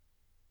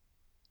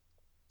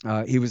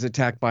 He was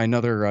attacked by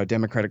another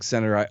Democratic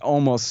senator. I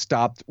almost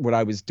stopped what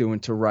I was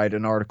doing to write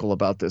an article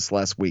about this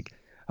last week.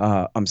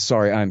 I'm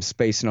sorry, I'm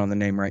spacing on the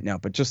name right now,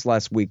 but just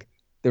last week,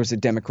 there was a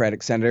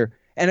Democratic senator.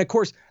 And of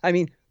course,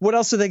 what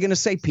else are they going to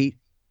say, Pete?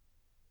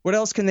 What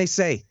else can they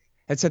say?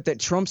 Except that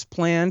Trump's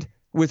planned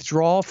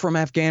withdrawal from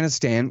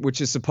Afghanistan, which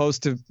is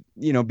supposed to,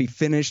 be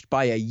finished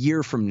by a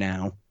year from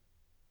now,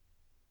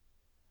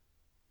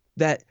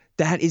 that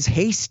is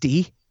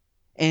hasty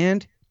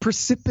and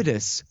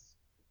precipitous.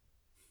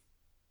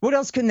 What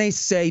else can they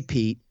say,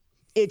 Pete,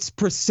 It's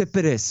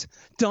precipitous.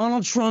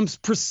 Donald Trump's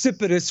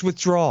precipitous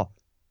withdrawal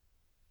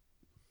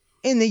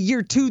in the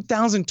year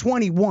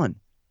 2021.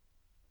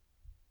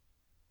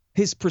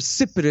 His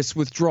precipitous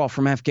withdrawal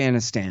from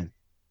Afghanistan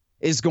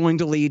is going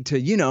to lead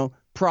to,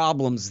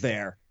 problems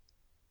there.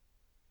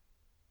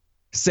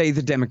 Say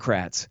the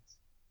Democrats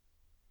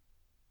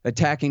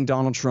attacking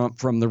Donald Trump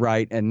from the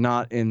right, and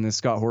not in the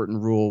Scott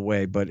Horton rule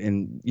way, but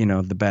in,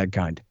 the bad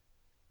kind.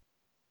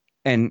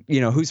 And,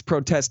 who's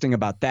protesting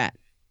about that?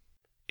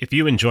 If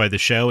you enjoy the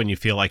show and you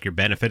feel like you're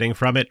benefiting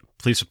from it,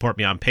 please support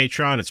me on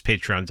Patreon. It's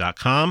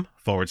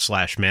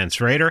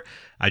patreon.com/ManceRaider.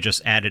 I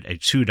just added a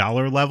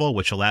 $2 level,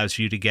 which allows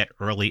you to get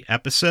early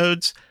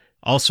episodes.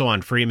 Also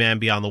on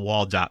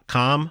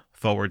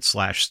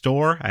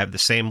freemanbeyondthewall.com/store. I have the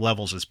same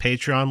levels as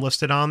Patreon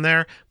listed on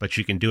there, but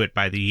you can do it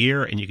by the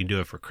year, and you can do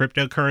it for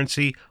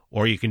cryptocurrency,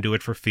 or you can do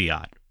it for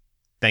fiat.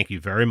 Thank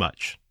you very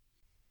much.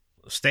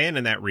 Staying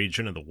in that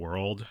region of the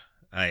world,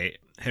 I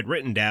had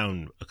written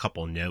down a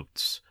couple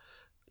notes.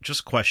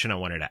 Just a question I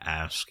wanted to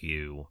ask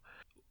you.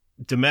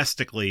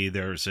 Domestically,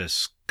 there's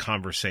this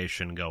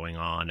conversation going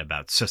on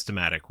about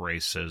systematic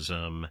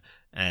racism,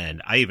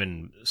 and I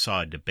even saw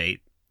a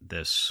debate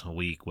this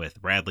week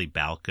with Bradley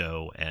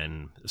Balco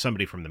and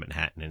somebody from the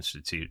Manhattan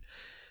Institute,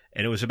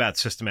 and it was about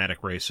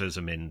systematic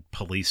racism in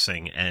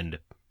policing, and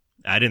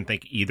I didn't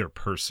think either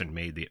person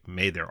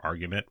made their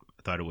argument.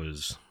 I thought it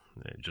was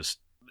just,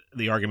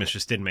 the arguments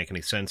just didn't make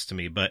any sense to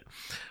me. But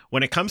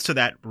when it comes to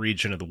that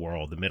region of the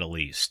world, the Middle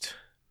East,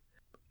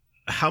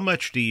 how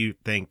much do you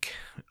think,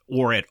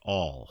 or at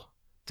all,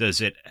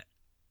 does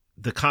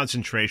the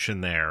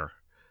concentration there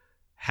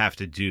have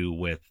to do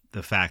with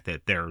the fact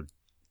that they're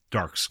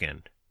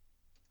dark-skinned?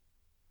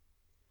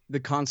 The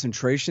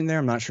concentration there?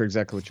 I'm not sure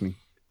exactly what you mean.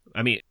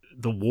 I mean,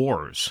 the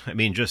wars. I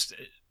mean, just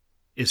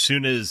as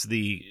soon as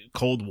the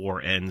Cold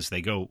War ends,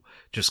 they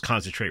just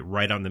concentrate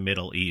right on the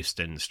Middle East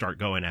and start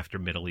going after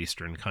Middle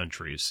Eastern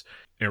countries.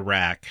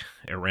 Iraq,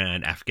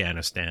 Iran,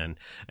 Afghanistan,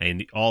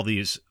 and all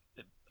the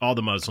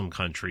Muslim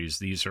countries.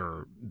 These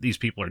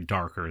people are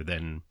darker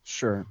than...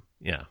 Sure.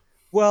 Yeah.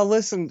 Well,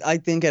 listen, I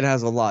think it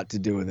has a lot to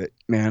do with it,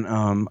 man.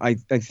 I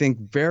think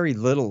very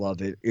little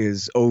of it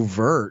is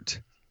overt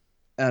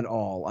at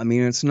all. I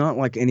mean, it's not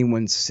like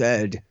anyone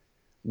said,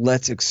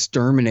 let's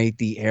exterminate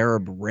the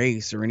Arab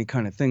race or any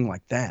kind of thing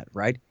like that,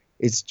 right?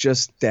 It's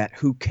just that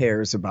who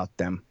cares about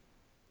them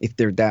if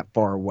they're that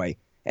far away?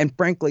 And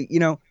frankly,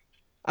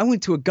 I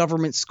went to a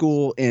government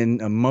school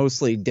in a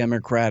mostly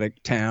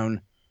Democratic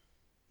town.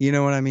 You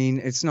know what I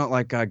mean? It's not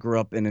like I grew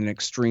up in an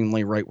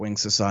extremely right-wing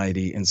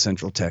society in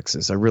Central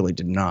Texas. I really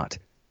did not.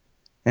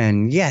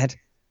 And yet,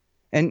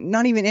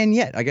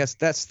 I guess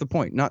that's the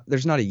point.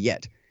 There's not a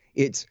yet.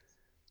 It's,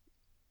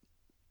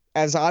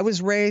 as I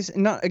was raised,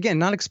 not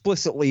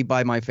explicitly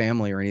by my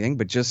family or anything,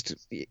 but just,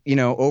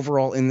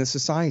 overall in the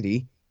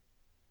society,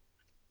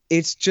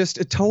 it's just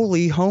a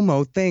totally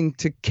homo thing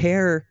to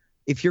care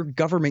if your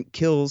government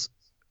kills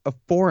a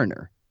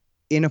foreigner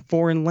in a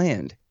foreign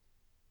land.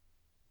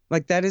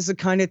 Like, that is the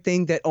kind of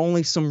thing that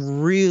only some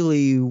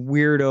really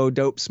weirdo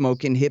dope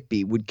smoking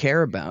hippie would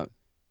care about.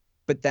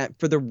 But that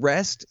for the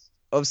rest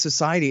of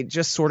society, it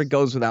just sort of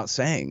goes without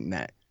saying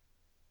that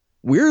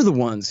we're the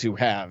ones who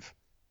have,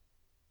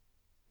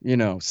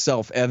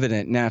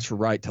 self-evident natural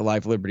right to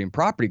life, liberty, and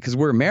property because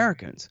we're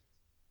Americans.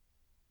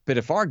 But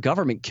if our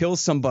government kills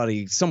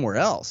somebody somewhere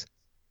else,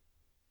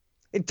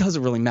 it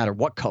doesn't really matter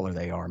what color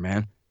they are,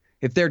 man.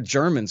 If they're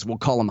Germans, we'll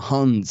call them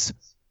Huns.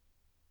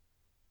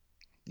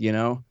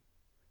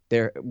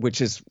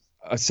 Which is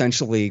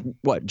essentially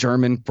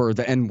German for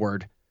the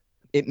N-word.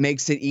 It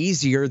makes it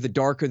easier. The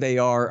darker they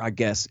are, I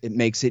guess, it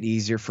makes it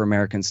easier for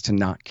Americans to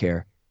not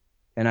care.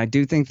 And I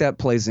do think that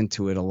plays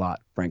into it a lot,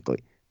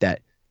 frankly,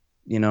 that,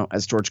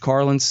 as George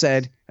Carlin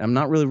said, and I'm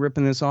not really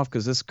ripping this off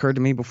because this occurred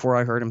to me before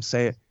I heard him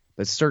say it,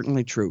 but it's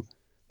certainly true.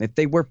 If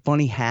they wear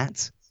funny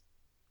hats,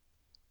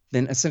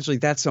 then essentially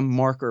that's a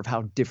marker of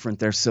how different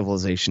their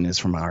civilization is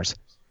from ours.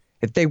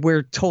 If they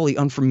wear totally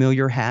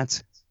unfamiliar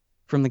hats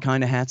from the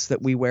kind of hats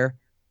that we wear,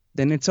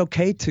 then it's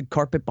okay to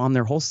carpet bomb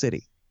their whole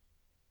city.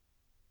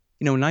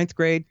 Ninth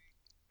grade,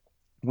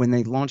 when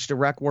they launched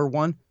Iraq War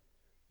I,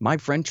 my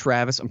friend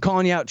Travis, I'm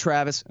calling you out,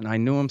 Travis, and I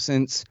knew him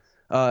since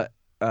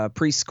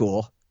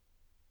preschool.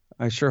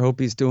 I sure hope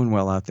he's doing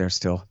well out there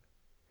still.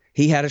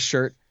 He had a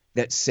shirt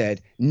that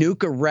said,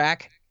 "Nuke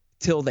Iraq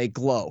till they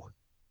glow,"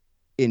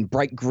 in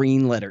bright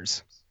green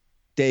letters.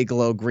 Day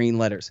glow green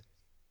letters.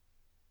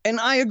 And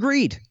I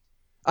agreed.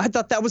 I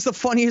thought that was the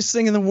funniest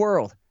thing in the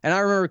world. And I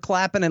remember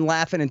clapping and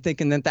laughing and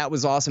thinking that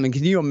was awesome. And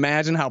can you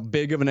imagine how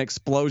big of an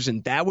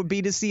explosion that would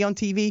be to see on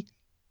TV?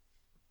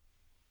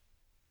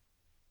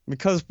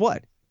 Because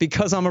what?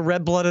 Because I'm a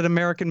red-blooded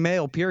American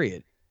male,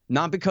 period.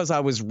 Not because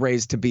I was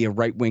raised to be a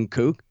right-wing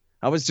kook.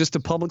 I was just a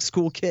public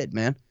school kid,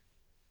 man.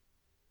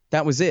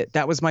 That was it.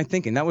 That was my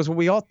thinking. That was what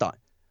we all thought.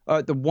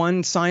 The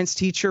one science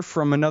teacher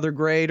from another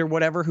grade or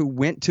whatever who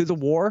went to the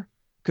war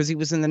because he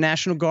was in the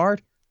National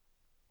Guard,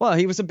 well,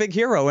 he was a big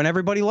hero and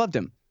everybody loved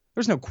him.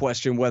 There's no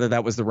question whether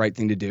that was the right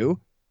thing to do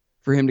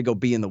for him to go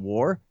be in the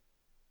war.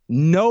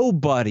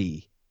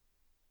 Nobody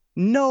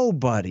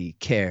Nobody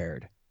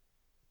cared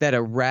that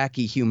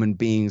Iraqi human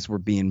beings were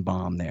being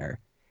bombed there.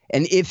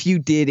 And if you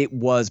did, it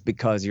was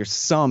because you're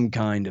some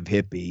kind of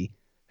hippie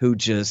who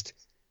just,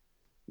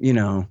 you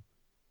know,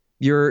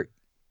 you're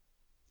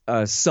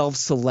a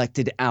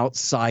self-selected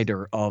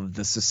outsider of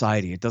the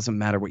society. It doesn't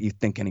matter what you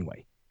think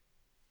anyway.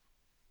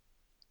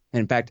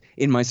 In fact,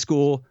 in my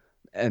school,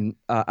 and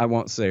I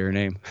won't say her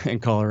name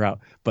and call her out,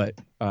 but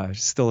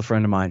she's still a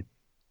friend of mine,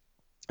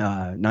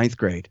 ninth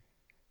grade,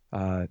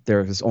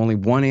 there was only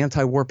one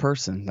anti-war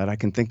person that I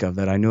can think of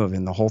that I knew of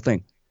in the whole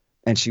thing.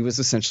 And she was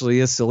essentially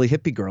a silly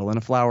hippie girl in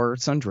a flower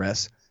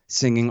sundress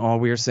singing All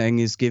We Are Saying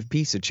Is Give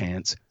Peace a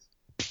Chance,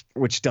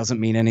 which doesn't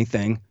mean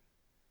anything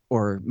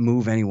or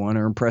move anyone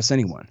or impress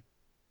anyone.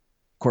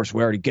 Of course,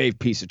 we already gave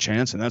peace a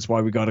chance, and that's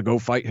why we got to go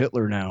fight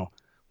Hitler now.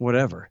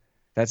 Whatever.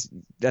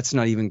 That's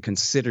not even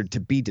considered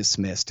to be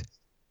dismissed.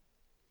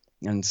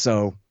 And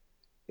so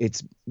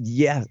it's,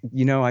 yeah,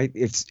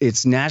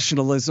 it's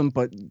nationalism,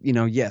 but,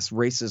 yes,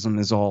 racism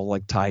is all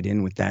like tied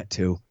in with that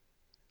too.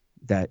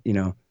 That,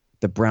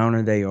 the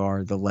browner they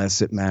are, the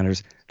less it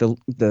matters.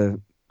 The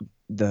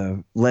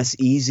less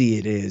easy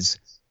it is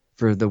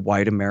for the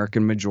white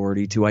American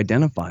majority to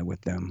identify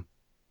with them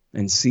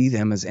and see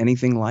them as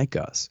anything like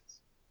us.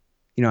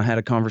 I had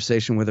a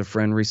conversation with a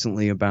friend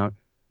recently about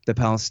the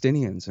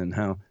Palestinians and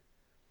how,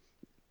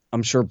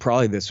 I'm sure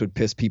probably this would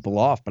piss people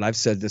off, but I've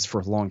said this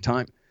for a long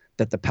time,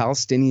 that the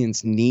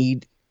Palestinians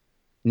need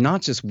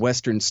not just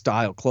Western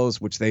style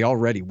clothes, which they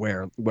already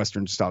wear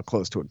Western style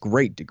clothes to a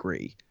great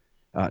degree,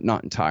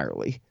 not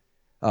entirely,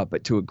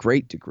 but to a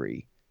great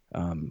degree.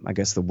 I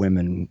guess the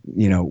women,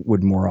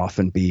 would more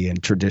often be in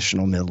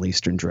traditional Middle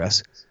Eastern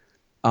dress.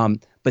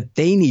 But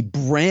they need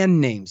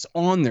brand names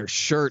on their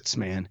shirts,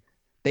 man.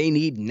 They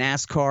need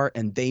NASCAR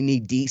and they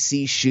need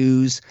DC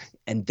shoes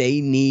and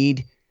they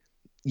need,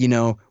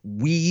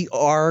 we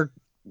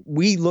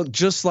look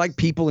just like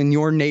people in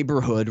your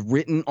neighborhood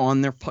written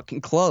on their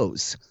fucking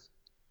clothes.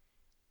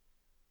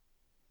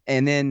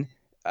 And then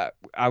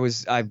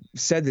I've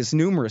said this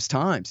numerous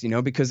times,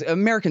 because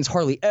Americans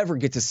hardly ever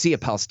get to see a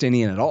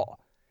Palestinian at all.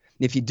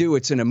 If you do,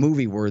 it's in a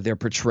movie where they're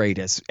portrayed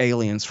as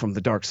aliens from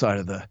the dark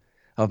side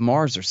of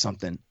Mars or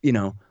something,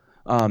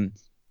 and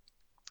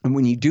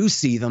when you do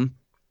see them,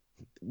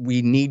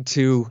 we need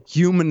to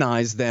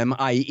humanize them,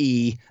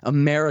 i.e.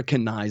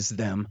 Americanize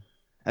them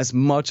as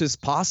much as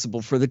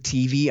possible for the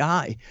TV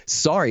eye.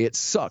 Sorry, it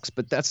sucks,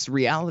 but that's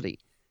reality.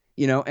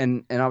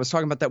 And I was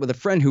talking about that with a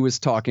friend who was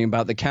talking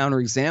about the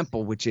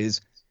counterexample, which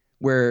is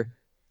where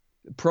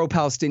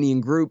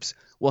pro-Palestinian groups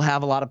will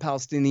have a lot of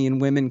Palestinian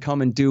women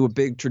come and do a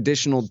big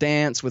traditional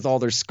dance with all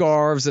their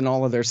scarves and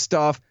all of their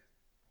stuff.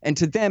 And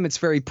to them, it's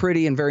very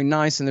pretty and very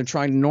nice, and they're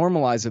trying to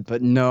normalize it.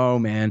 But no,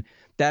 man,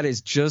 that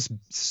is just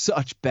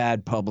such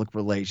bad public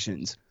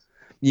relations.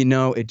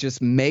 It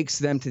just makes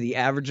them, to the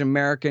average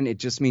American, it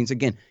just means,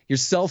 again, you're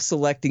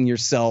self-selecting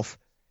yourself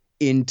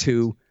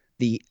into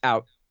the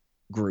out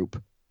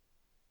group.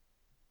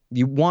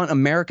 You want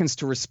Americans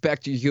to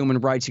respect your human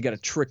rights, you got to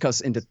trick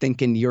us into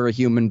thinking you're a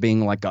human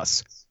being like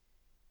us.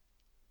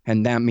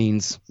 And that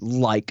means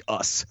like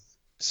us.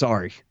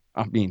 Sorry.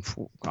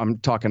 I'm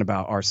talking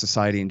about our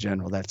society in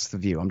general. That's the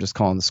view. I'm just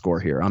calling the score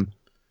here. I'm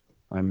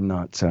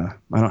not, I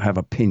don't have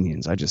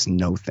opinions. I just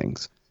know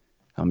things.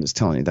 I'm just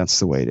telling you that's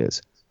the way it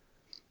is.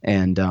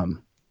 And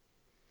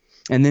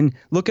then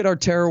look at our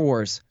terror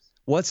wars.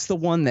 What's the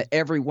one that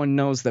everyone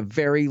knows the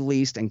very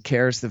least and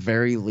cares the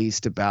very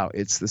least about?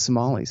 It's the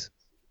Somalis.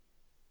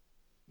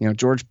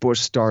 George Bush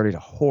started a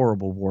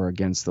horrible war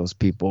against those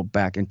people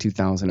back in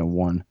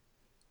 2001.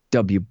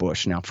 W.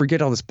 Bush. Now,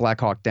 forget all this Black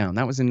Hawk Down.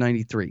 That was in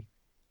 93.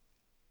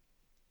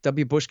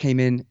 W. Bush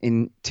came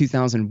in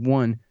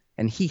 2001,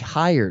 and he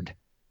hired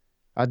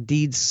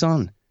Adid's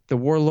son, the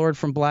warlord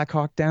from Black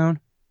Hawk Down.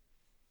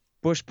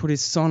 Bush put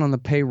his son on the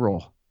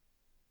payroll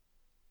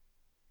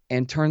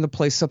and turned the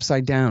place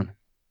upside down.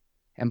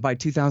 And by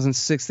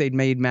 2006, they'd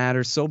made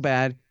matters so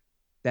bad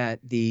that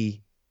the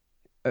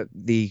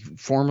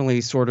formerly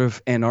sort of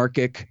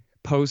anarchic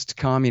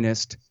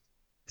post-communist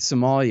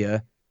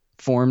Somalia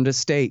formed a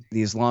state,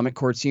 the Islamic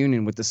Courts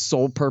Union, with the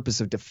sole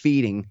purpose of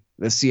defeating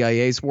the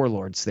CIA's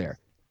warlords there.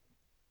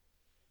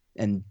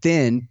 And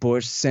then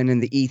Bush sent in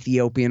the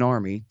Ethiopian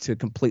army to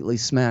completely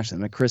smash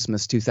them at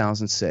Christmas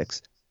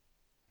 2006.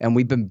 And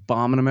we've been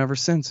bombing them ever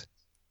since.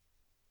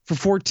 For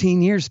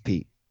 14 years,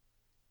 Pete.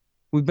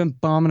 We've been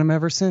bombing them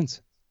ever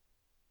since.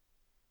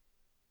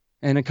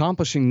 And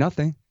accomplishing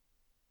nothing.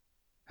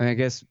 And I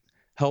guess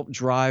help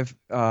drive,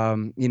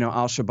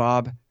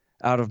 al-Shabaab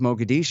out of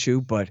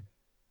Mogadishu. But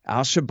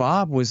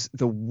al-Shabaab was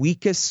the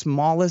weakest,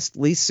 smallest,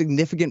 least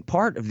significant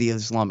part of the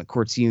Islamic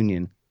Courts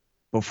Union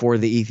before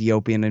the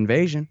Ethiopian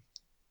invasion,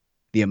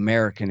 the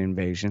American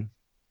invasion.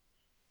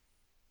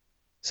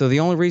 So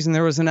the only reason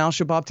there was an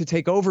al-Shabaab to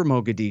take over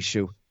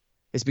Mogadishu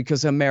is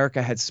because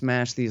America had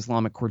smashed the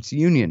Islamic Courts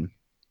Union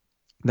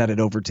that had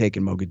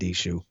overtaken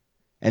Mogadishu.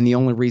 And the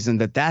only reason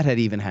that had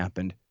even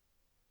happened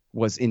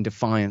was in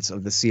defiance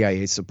of the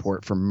CIA's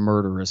support for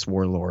murderous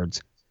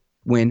warlords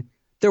when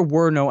there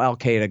were no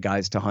al-Qaeda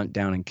guys to hunt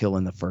down and kill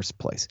in the first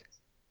place.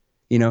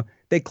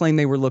 They claim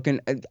they were looking.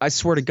 I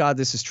swear to God,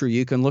 this is true.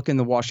 You can look in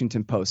the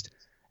Washington Post.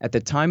 At the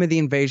time of the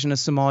invasion of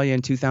Somalia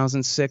in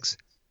 2006,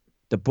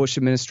 the Bush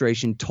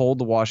administration told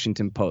the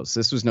Washington Post,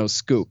 this was no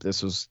scoop.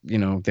 This was,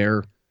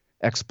 their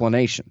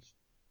explanation.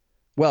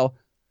 Well,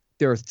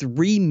 there are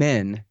 3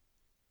 men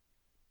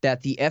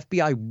that the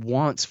FBI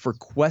wants for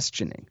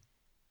questioning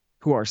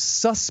who are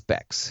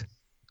suspects,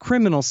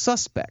 criminal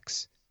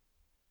suspects,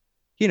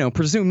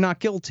 presumed not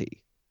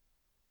guilty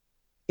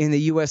in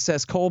the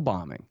USS Cole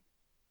bombing.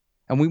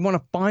 And we want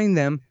to find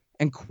them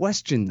and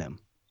question them.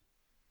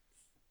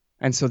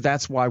 And so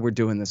that's why we're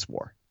doing this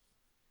war.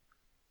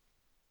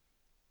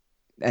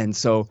 And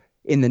so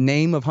in the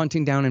name of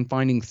hunting down and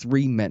finding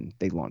 3 men,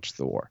 they launched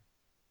the war.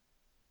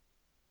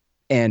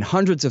 And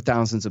hundreds of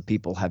thousands of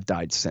people have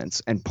died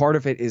since. And part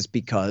of it is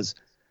because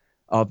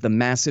of the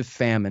massive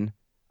famine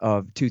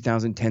of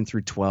 2010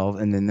 through 12.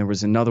 And then there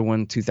was another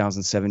one,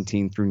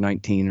 2017 through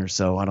 19 or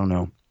so. I don't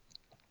know.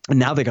 And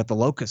now they got the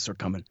locusts are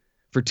coming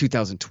for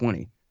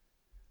 2020.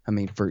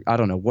 I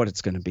don't know what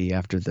it's going to be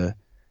after the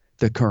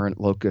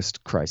current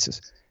locust crisis.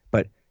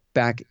 But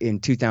back in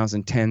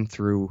 2010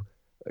 through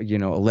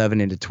 11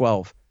 into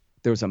 12,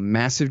 there was a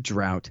massive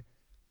drought,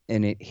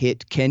 and it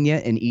hit Kenya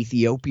and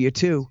Ethiopia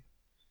too.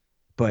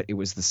 But it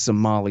was the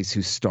Somalis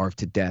who starved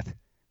to death,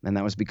 and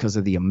that was because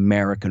of the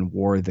American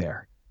war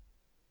there.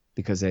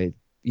 Because the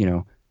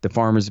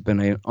farmers have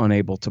been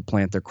unable to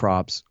plant their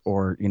crops,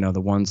 or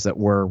the ones that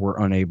were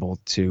unable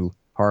to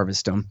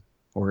harvest them,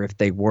 or if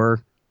they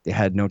were, they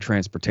had no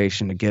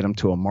transportation to get them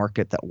to a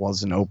market that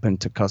wasn't open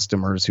to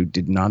customers who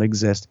did not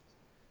exist.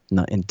 And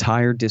the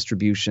entire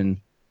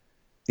distribution,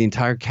 the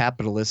entire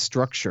capitalist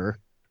structure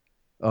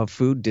of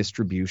food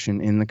distribution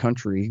in the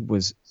country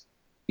was,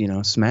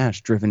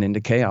 smashed, driven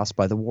into chaos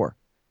by the war.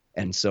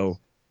 And so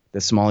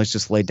the Somalis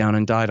just laid down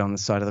and died on the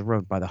side of the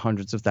road by the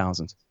hundreds of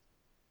thousands.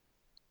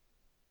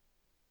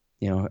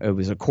 It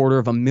was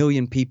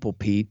 250,000 people,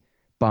 Pete,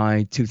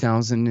 by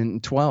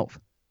 2012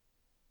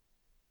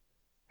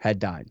 had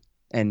died.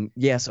 And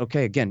yes,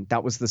 okay, again,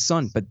 that was the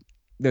sun, but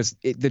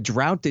the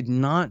drought did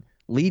not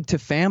lead to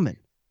famine.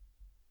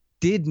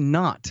 Did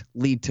not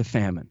lead to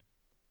famine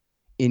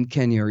in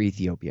Kenya or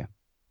Ethiopia.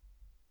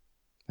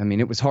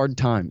 It was hard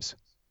times.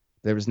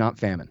 There was not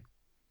famine.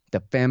 The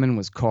famine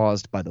was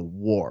caused by the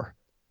war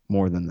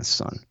more than the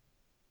sun.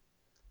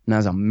 And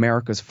that's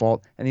America's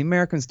fault. And the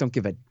Americans don't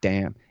give a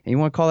damn. And you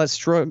want to call that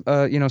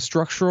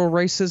structural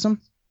racism?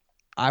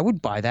 I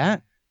would buy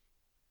that.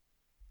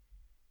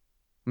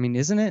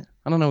 Isn't it?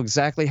 I don't know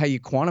exactly how you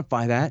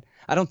quantify that.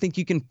 I don't think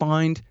you can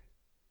find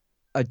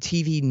a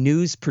TV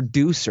news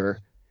producer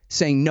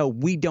saying, no,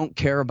 we don't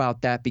care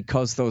about that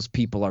because those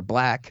people are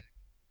black.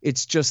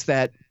 It's just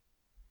that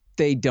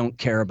they don't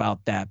care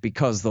about that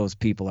because those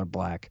people are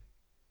black.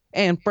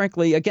 And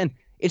frankly, again,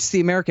 it's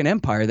the American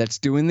empire that's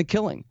doing the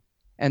killing.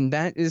 And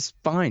that is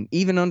fine.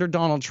 Even under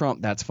Donald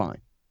Trump, that's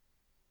fine.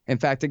 In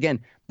fact,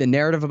 again, the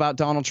narrative about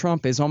Donald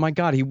Trump is, oh my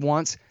God, he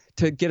wants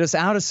to get us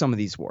out of some of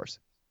these wars.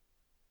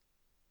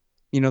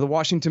 The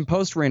Washington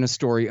Post ran a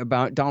story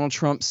about Donald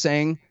Trump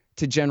saying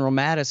to General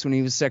Mattis when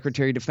he was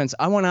Secretary of Defense,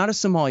 I want out of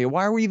Somalia.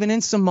 Why are we even in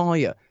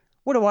Somalia?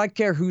 What do I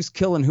care who's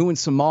killing who in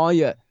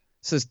Somalia,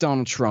 says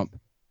Donald Trump.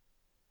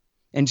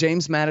 And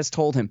James Mattis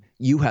told him,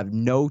 you have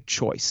no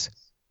choice.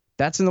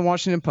 That's in the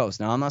Washington Post.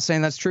 Now, I'm not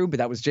saying that's true, but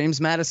that was James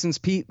Mattis's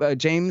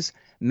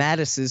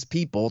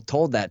people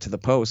told that to the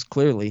Post,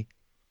 clearly.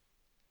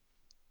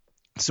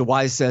 So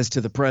I says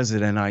to the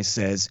president, I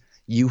says,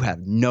 you have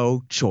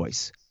no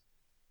choice.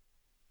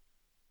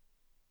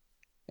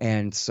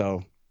 And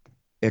so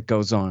it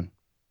goes on.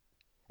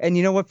 And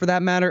you know what, for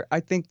that matter, I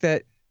think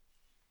that,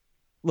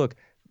 look,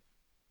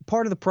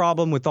 part of the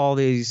problem with all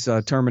these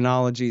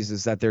terminologies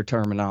is that they're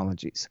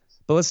terminologies.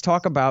 But let's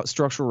talk about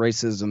structural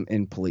racism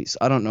in police.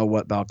 I don't know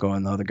what Balco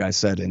and the other guy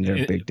said in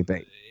their big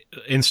debate.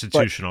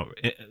 Institutional.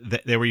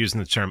 They were using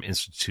the term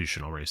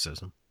institutional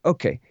racism.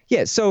 Okay.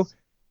 Yeah. So,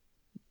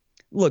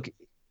 look,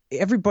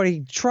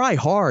 everybody try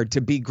hard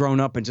to be grown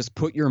up and just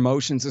put your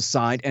emotions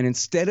aside. And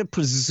instead of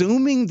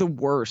presuming the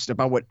worst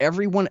about what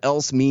everyone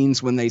else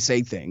means when they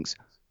say things,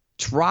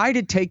 try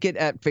to take it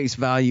at face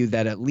value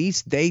that at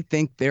least they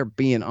think they're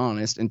being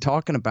honest and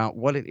talking about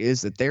what it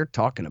is that they're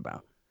talking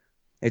about.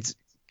 It's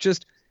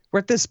just, we're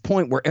at this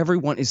point where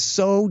everyone is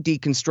so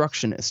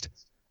deconstructionist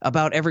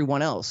about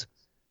everyone else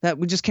that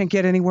we just can't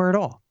get anywhere at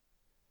all.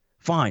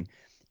 Fine.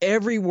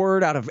 Every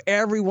word out of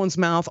everyone's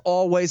mouth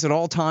always at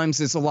all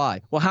times is a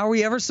lie. Well, how are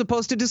we ever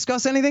supposed to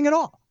discuss anything at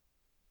all?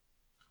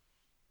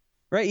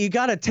 Right? You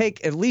got to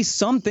take at least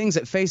some things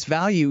at face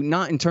value,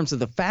 not in terms of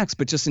the facts,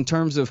 but just in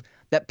terms of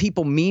that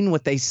people mean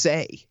what they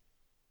say.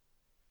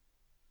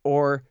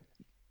 Or,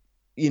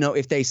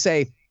 if they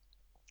say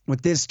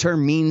what this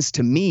term means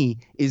to me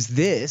is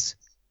this,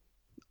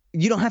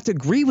 you don't have to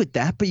agree with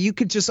that, but you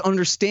could just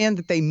understand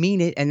that they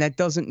mean it, and that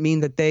doesn't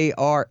mean that they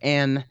are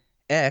an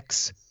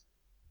X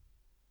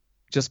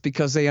just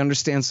because they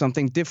understand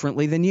something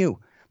differently than you.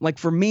 Like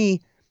for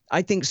me,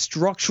 I think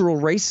structural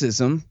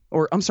racism,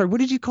 or I'm sorry, what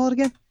did you call it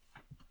again?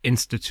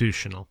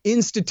 Institutional.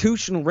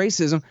 Institutional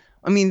racism.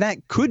 I mean,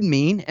 that could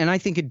mean, and I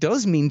think it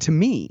does mean to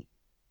me,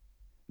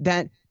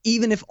 that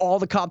even if all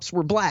the cops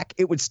were black,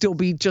 it would still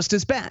be just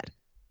as bad,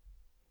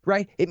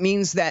 right? It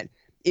means that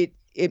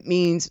it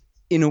means,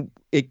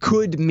 it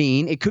could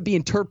be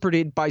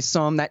interpreted by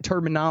some, that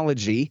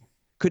terminology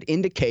could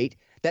indicate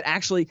that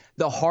actually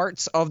the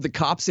hearts of the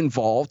cops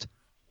involved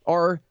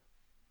are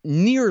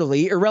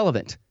nearly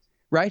irrelevant,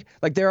 right?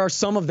 Like there are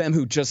some of them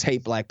who just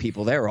hate black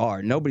people. There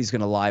are. Nobody's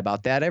going to lie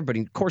about that.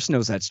 Everybody, of course,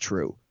 knows that's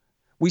true.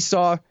 We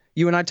saw,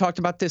 you and I talked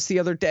about this the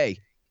other day.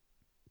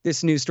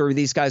 This news story,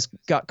 these guys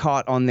got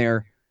caught on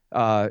their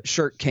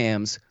shirt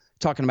cams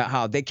talking about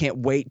how they can't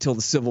wait till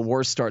the Civil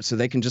War starts so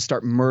they can just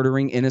start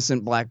murdering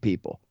innocent black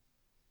people.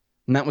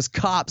 And that was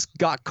cops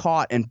got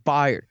caught and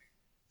fired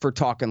for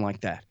talking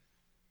like that.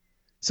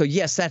 So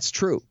yes, that's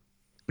true.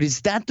 But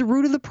is that the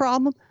root of the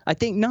problem? I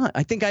think not.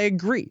 I think I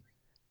agree.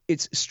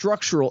 It's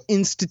structural,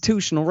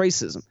 institutional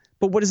racism.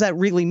 But what does that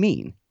really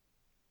mean?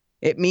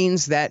 It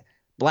means that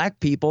black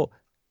people,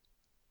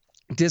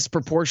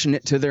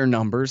 disproportionate to their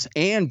numbers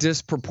and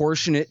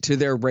disproportionate to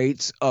their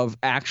rates of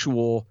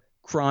actual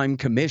crime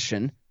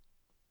commission,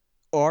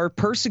 are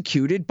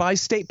persecuted by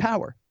state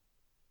power.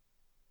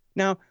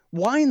 Now,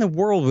 why in the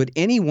world would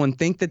anyone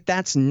think that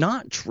that's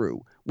not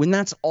true when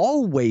that's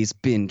always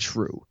been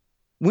true?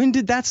 When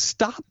did that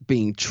stop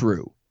being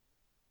true?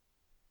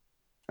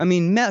 I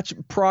mean, much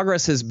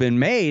progress has been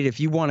made if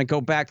you want to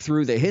go back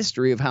through the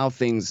history of how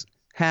things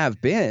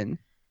have been.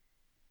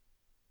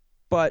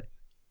 But,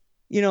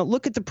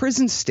 look at the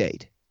prison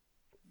state,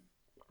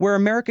 where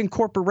American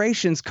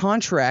corporations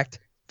contract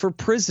for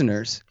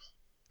prisoners.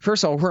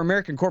 First of all, where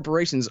American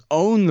corporations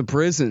own the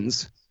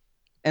prisons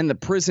and the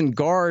prison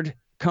guard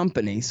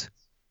companies,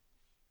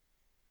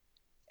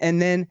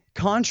 and then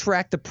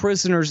contract the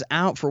prisoners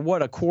out for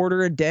what,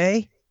 $0.25 a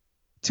day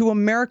to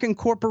American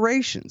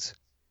corporations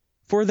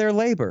for their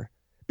labor,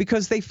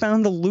 because they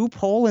found the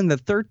loophole in the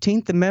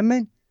 13th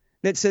Amendment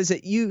that says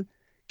that you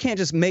can't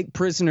just make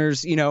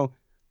prisoners,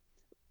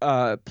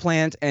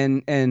 plant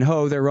and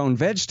hoe their own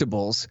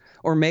vegetables,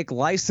 or make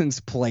license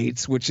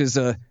plates, which is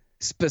a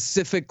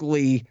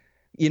specifically,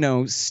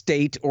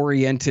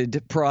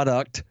 state-oriented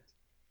product.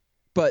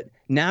 But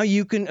now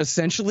you can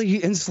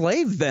essentially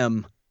enslave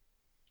them.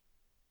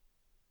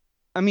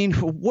 I mean,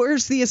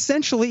 where's the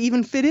essentially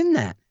even fit in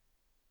that?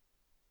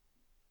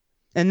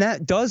 And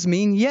that does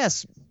mean,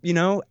 yes,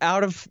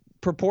 out of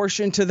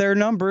proportion to their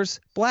numbers,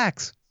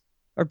 blacks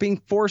are being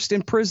forced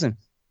in prison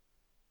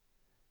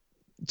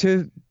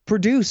to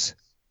produce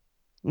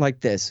like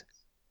this.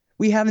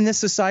 We have in this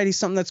society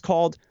something that's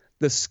called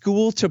the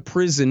school to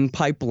prison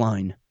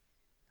pipeline.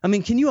 I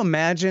mean, can you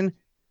imagine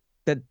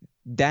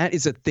that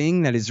is a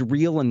thing that is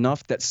real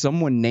enough that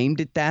someone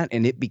named it that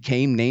and it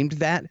became named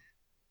that?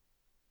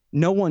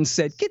 No one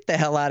said, get the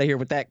hell out of here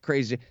with that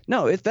crazy.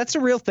 No, if that's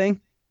a real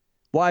thing.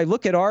 Why,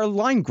 look at our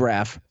line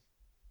graph.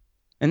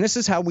 And this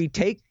is how we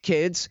take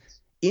kids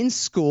in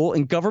school,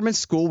 in government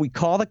school. We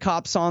call the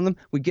cops on them.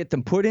 We get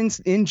them put in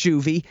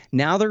juvie.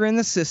 Now they're in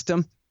the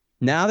system.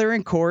 Now they're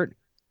in court.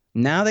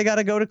 Now they got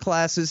to go to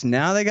classes.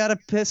 Now they got to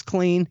piss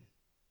clean.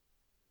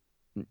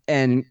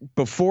 And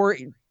before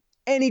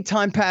any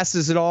time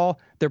passes at all,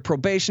 their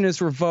probation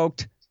is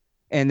revoked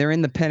and they're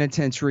in the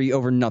penitentiary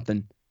over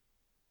nothing.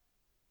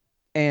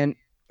 And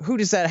who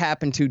does that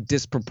happen to,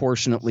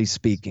 disproportionately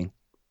speaking?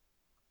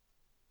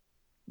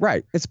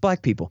 Right. It's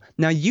black people.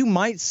 Now, you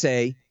might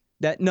say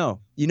that, no,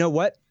 you know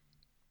what?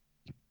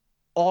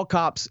 All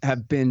cops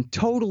have been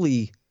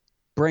totally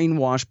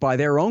brainwashed by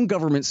their own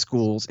government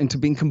schools into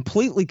being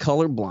completely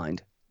colorblind.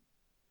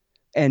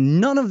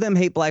 And none of them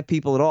hate black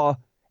people at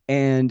all.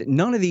 And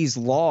none of these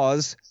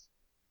laws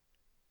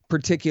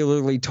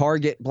particularly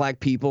target black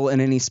people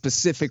in any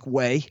specific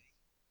way.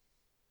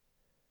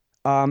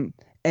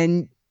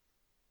 And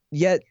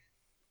yet,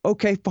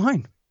 okay,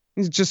 fine.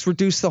 Just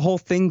reduce the whole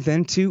thing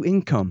then to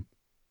income.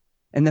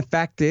 And the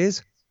fact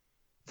is,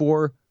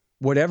 for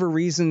whatever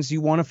reasons you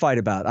want to fight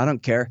about, I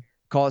don't care.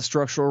 Call it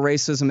structural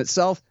racism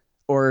itself,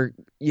 or,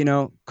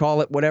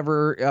 call it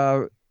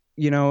whatever,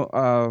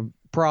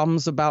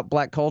 problems about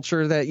black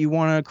culture that you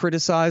want to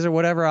criticize or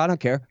whatever. I don't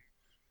care.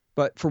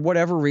 But for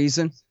whatever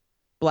reason,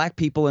 black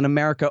people in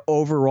America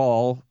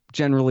overall,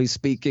 generally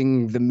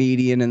speaking, the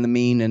median and the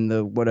mean and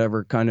the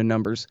whatever kind of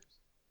numbers,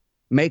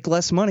 make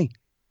less money,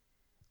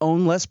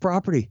 own less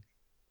property.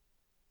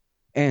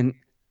 And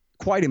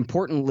quite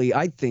importantly,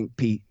 I think,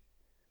 Pete,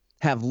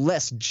 have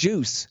less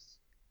juice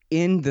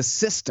in the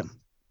system.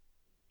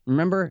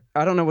 Remember,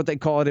 I don't know what they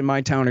call it in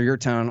my town or your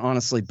town,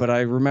 honestly, but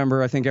I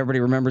think everybody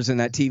remembers in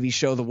that TV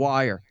show, The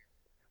Wire,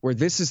 where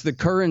this is the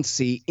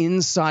currency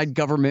inside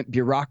government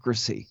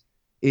bureaucracy,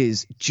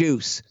 is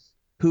juice.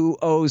 Who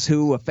owes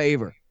who a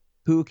favor?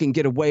 Who can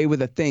get away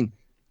with a thing?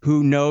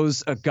 Who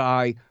knows a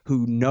guy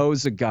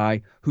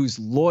whose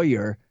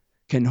lawyer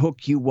can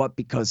hook you up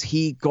because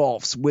he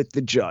golfs with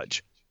the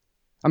judge?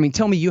 I mean,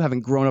 tell me you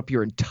haven't grown up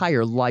your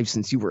entire life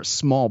since you were a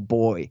small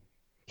boy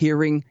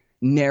hearing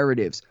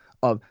narratives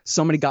of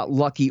somebody got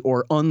lucky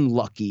or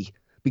unlucky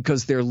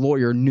because their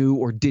lawyer knew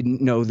or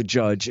didn't know the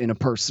judge in a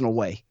personal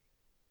way.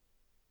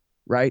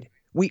 right?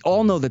 We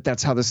all know that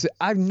that's how this.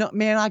 I've not,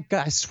 man.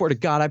 I swear to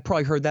God, I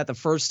probably heard that the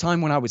first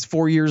time when I was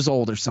 4 years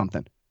old or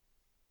something.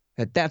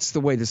 That's the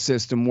way the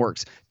system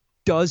works.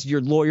 Does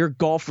your lawyer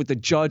golf with the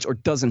judge or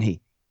doesn't he?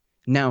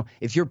 Now,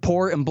 if you're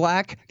poor and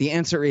black, the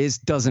answer is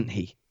doesn't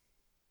he?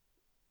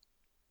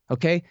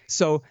 Okay,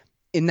 so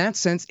in that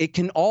sense, it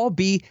can all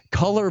be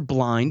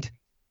colorblind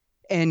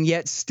and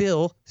yet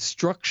still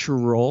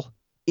structural,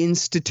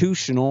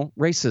 institutional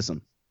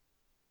racism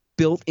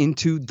built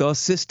into the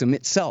system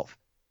itself.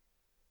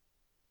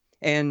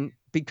 And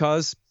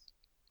because,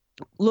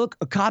 look,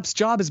 a cop's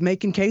job is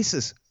making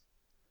cases.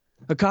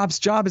 A cop's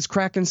job is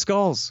cracking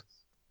skulls.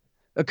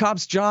 A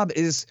cop's job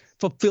is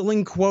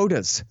fulfilling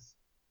quotas.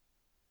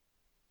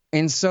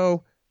 And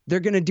so they're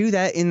going to do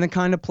that in the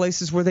kind of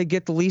places where they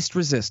get the least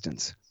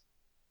resistance,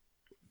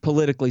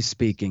 politically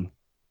speaking.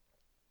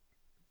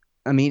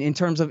 I mean, in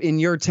terms of in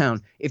your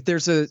town, if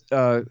there's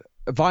a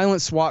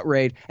violent SWAT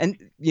raid, and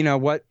you know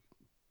what?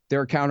 There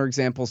are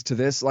counterexamples to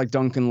this, like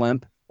Duncan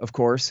Lemp, of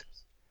course.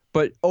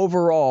 But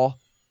overall,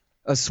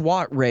 a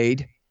SWAT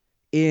raid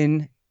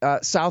in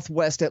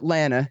Southwest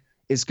Atlanta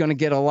is going to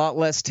get a lot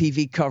less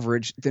TV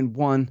coverage than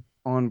one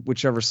on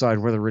whichever side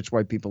where the rich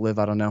white people live.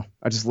 I don't know.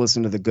 I just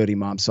listen to the Goody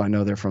Mob, so I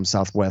know they're from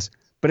Southwest.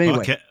 But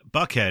anyway.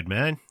 Buckhead,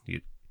 man.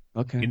 You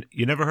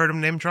never heard him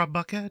name drop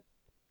Buckhead?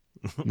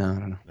 No, I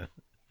don't know.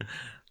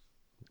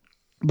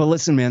 But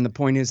listen, man, the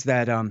point is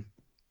that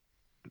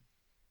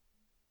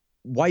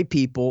white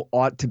people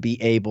ought to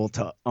be able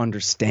to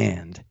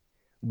understand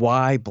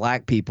why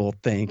black people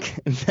think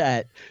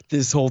that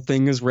this whole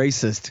thing is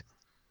racist,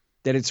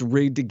 that it's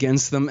rigged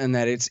against them, and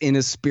that it's in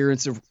a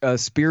spirit of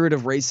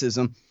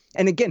racism.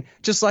 And again,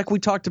 just like we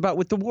talked about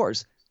with the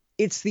wars,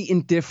 it's the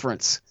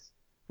indifference,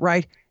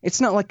 right?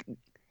 It's not like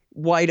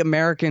white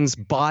Americans,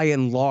 by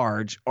and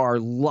large, are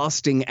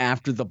lusting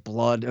after the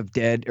blood of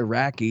dead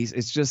Iraqis.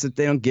 It's just that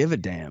they don't give a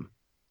damn.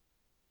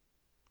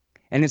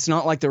 And it's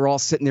not like they're all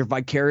sitting there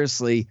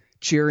vicariously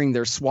cheering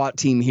their SWAT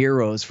team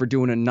heroes for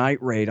doing a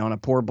night raid on a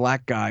poor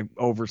black guy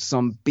over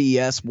some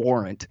BS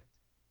warrant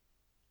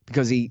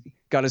because he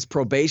got his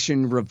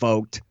probation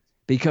revoked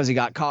because he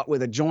got caught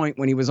with a joint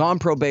when he was on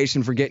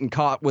probation for getting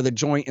caught with a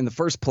joint in the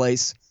first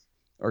place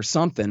or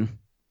something.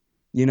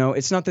 You know,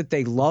 it's not that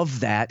they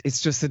love that.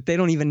 It's just that they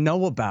don't even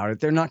know about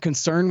it. They're not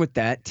concerned with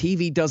that.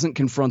 TV doesn't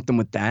confront them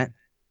with that.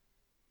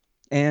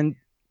 And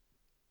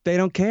they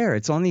don't care.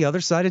 It's on the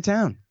other side of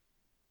town.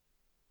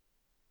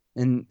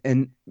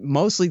 And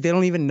mostly they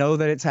don't even know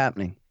that it's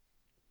happening.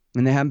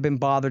 And they haven't been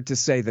bothered to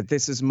say that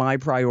this is my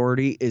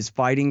priority, is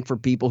fighting for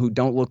people who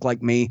don't look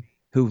like me,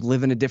 who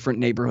live in a different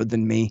neighborhood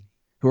than me,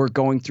 who are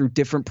going through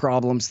different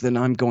problems than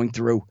I'm going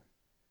through,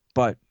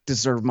 but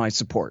deserve my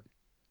support,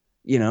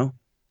 you know?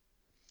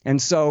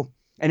 And so,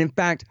 and in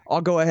fact,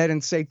 I'll go ahead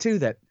and say too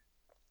that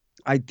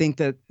I think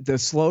that the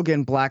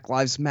slogan Black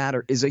Lives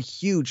Matter is a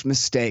huge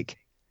mistake.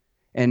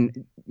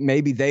 And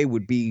maybe they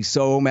would be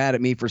so mad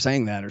at me for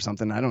saying that or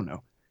something. I don't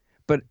know.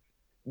 But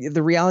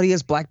the reality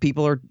is black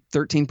people are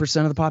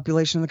 13% of the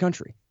population of the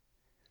country.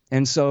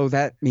 And so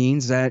that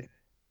means that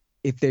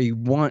if they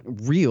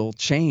want real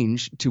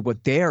change to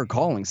what they are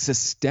calling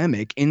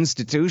systemic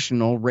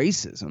institutional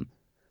racism,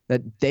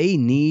 that they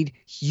need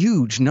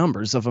huge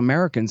numbers of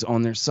Americans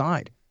on their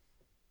side.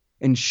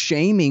 And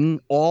shaming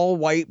all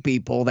white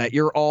people that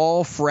you're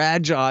all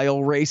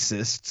fragile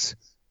racists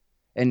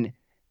and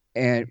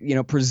you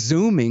know,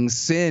 presuming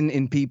sin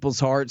in people's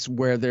hearts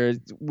where they're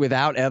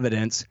without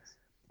evidence,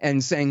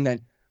 and saying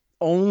that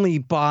only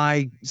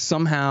by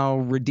somehow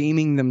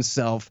redeeming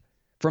themselves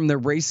from their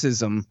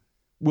racism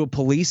will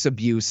police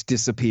abuse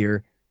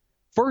disappear,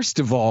 first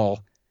of all,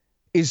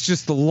 is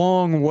just the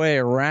long way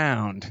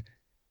around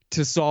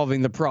to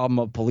solving the problem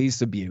of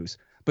police abuse.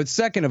 But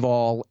second of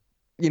all,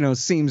 you know,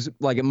 seems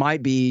like it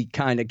might be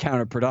kind of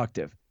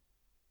counterproductive.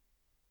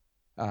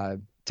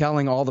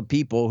 Telling all the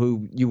people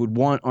who you would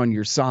want on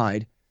your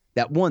side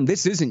that, one,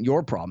 this isn't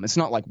your problem. It's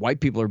not like white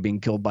people are being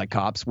killed by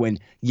cops when,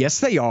 yes,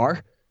 they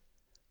are.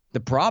 The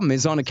problem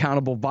is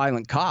unaccountable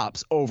violent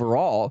cops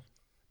overall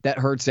that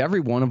hurts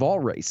everyone of all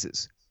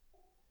races.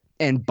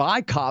 And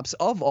by cops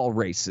of all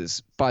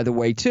races, by the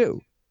way,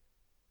 too.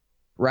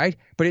 Right?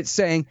 But it's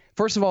saying,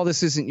 first of all,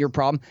 this isn't your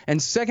problem.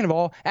 And second of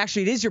all,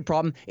 actually, it is your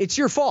problem. It's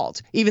your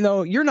fault. Even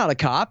though you're not a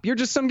cop, you're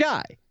just some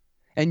guy.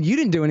 And you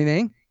didn't do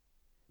anything.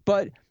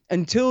 But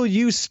until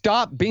you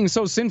stop being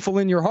so sinful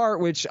in your heart,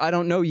 which I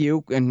don't know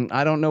you, and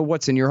I don't know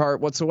what's in your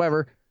heart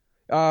whatsoever,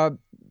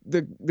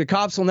 the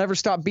cops will never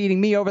stop beating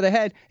me over the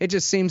head. It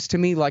just seems to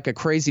me like a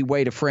crazy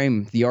way to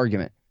frame the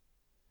argument.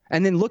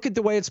 And then look at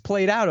the way it's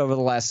played out over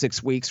the last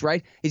 6 weeks,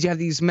 right? Is you have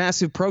these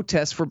massive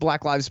protests for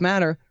Black Lives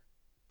Matter,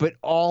 but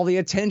all the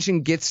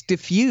attention gets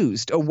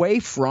diffused away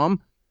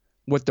from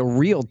what the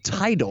real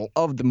title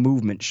of the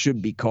movement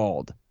should be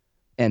called.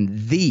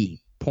 And the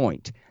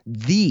point,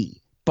 the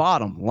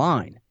bottom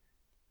line,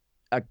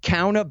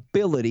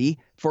 accountability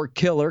for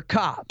killer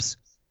cops.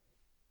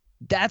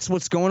 That's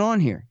what's going on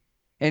here.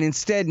 And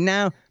instead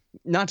now,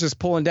 not just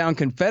pulling down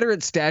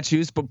Confederate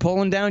statues, but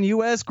pulling down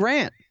U.S.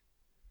 Grant.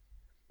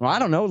 Well, I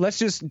don't know. Let's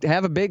just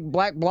have a big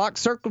black bloc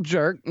circle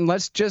jerk and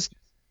let's just,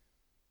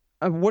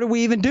 what are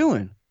we even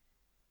doing?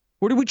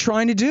 What are we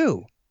trying to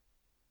do?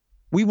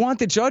 We want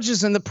the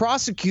judges and the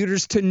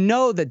prosecutors to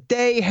know that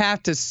they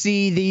have to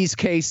see these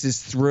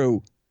cases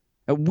through.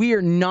 And we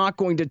are not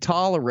going to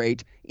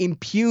tolerate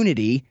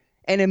impunity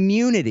and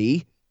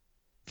immunity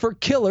for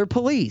killer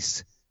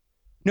police,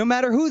 no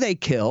matter who they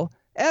kill,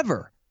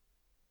 ever.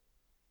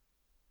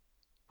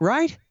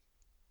 Right?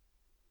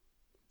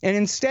 And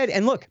instead,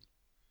 and look,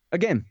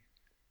 again,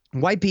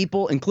 white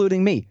people,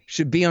 including me,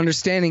 should be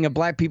understanding of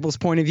black people's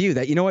point of view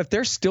that, if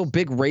they're still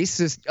big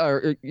racist,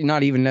 or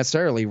not even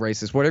necessarily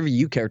racist, whatever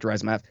you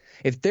characterize them as,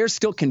 if there's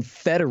still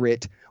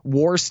Confederate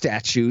war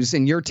statues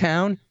in your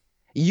town,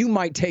 you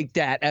might take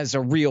that as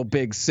a real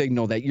big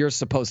signal that you're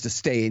supposed to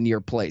stay in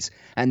your place.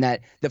 And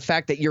that the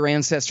fact that your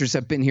ancestors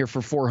have been here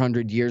for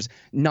 400 years,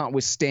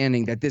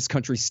 notwithstanding that this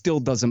country still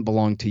doesn't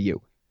belong to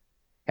you.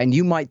 And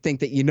you might think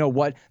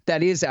that,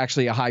 that is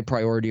actually a high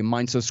priority of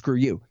mine, so screw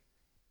you.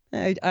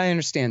 I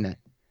understand that.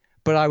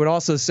 But I would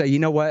also say,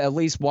 at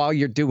least while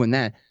you're doing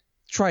that,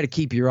 try to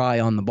keep your eye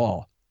on the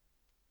ball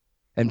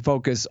and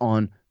focus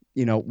on,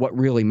 what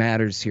really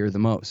matters here the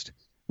most,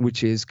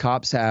 which is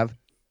cops have,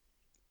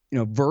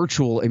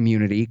 virtual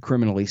immunity,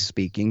 criminally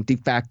speaking, de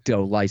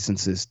facto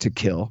licenses to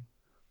kill.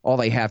 All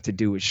they have to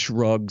do is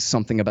shrug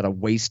something about a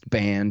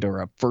waistband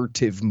or a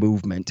furtive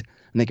movement,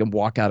 and they can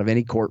walk out of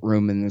any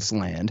courtroom in this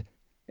land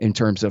in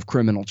terms of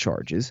criminal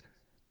charges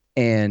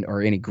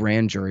or any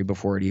grand jury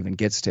before it even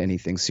gets to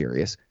anything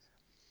serious.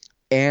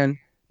 And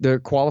the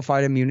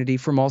qualified immunity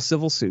from all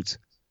civil suits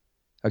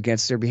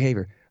against their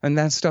behavior. And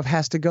that stuff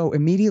has to go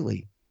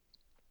immediately.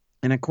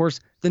 And of course,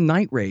 the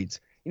night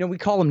raids, we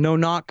call them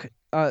no-knock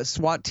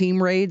SWAT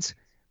team raids.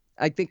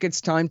 I think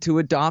it's time to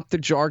adopt the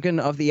jargon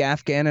of the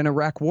Afghan and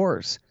Iraq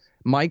wars.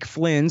 Mike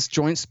Flynn's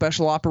Joint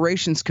Special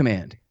Operations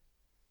Command.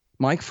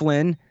 Mike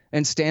Flynn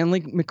and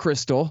Stanley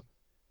McChrystal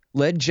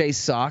led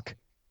JSOC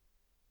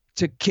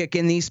to kick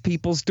in these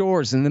people's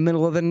doors in the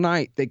middle of the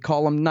night. They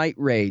call them night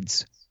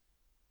raids.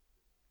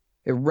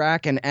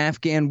 Iraq and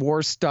Afghan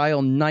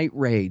war-style night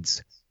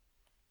raids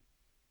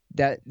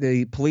that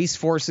the police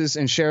forces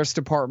and sheriff's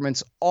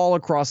departments all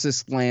across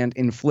this land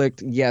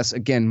inflict, yes,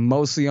 again,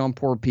 mostly on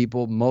poor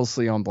people,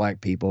 mostly on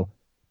black people,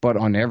 but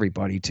on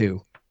everybody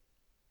too,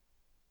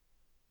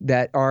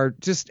 that are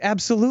just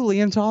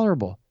absolutely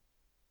intolerable.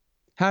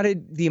 How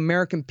did the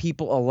American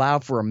people allow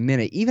for a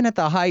minute, even at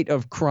the height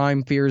of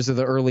crime fears of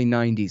the early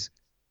 90s,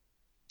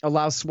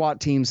 allow SWAT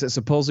teams that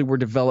supposedly were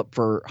developed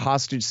for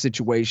hostage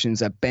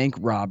situations at bank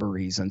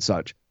robberies and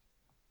such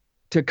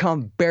to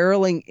come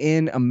barreling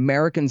in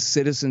American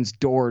citizens'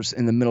 doors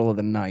in the middle of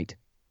the night?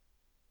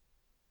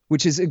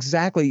 Which is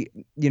exactly,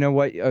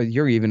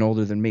 you're even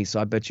older than me, so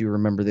I bet you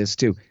remember this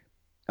too.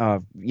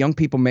 Young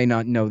people may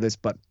not know this,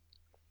 but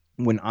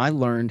when I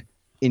learned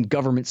in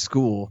government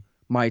school,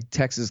 my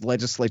Texas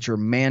legislature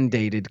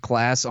mandated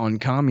class on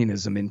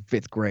communism in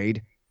 5th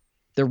grade,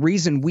 the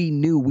reason we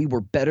knew we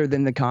were better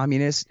than the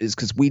communists is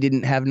because we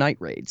didn't have night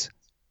raids.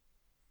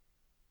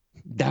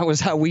 That was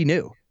how we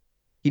knew.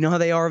 You know how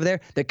they are over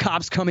there? The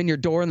cops come in your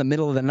door in the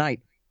middle of the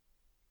night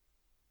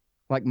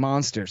like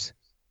monsters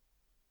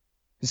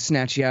and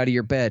snatch you out of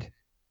your bed.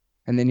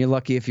 And then you're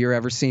lucky if you're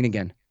ever seen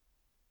again.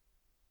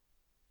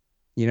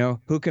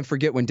 Who can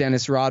forget when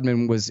Dennis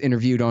Rodman was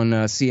interviewed on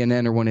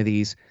CNN or one of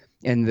these,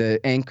 and the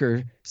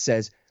anchor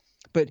says,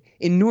 but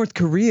in North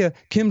Korea,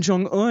 Kim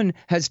Jong-un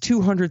has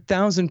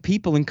 200,000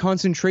 people in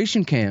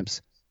concentration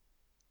camps.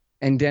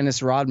 And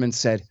Dennis Rodman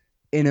said,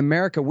 in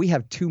America, we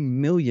have 2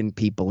 million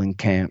people in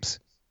camps.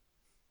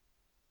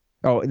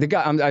 Oh, the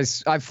guy, I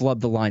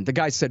flubbed the line. The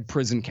guy said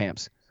prison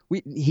camps.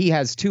 He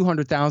has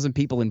 200,000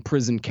 people in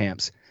prison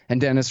camps. And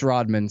Dennis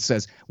Rodman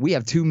says, we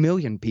have 2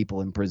 million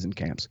people in prison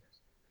camps.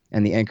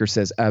 And the anchor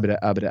says, abada,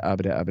 abada,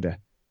 abada, abada.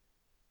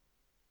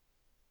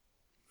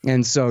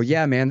 And so,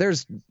 yeah, man,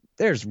 there's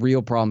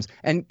real problems.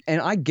 And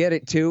I get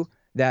it, too,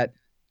 that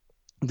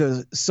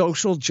the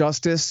social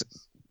justice,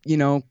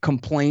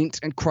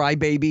 complaint and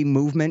crybaby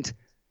movement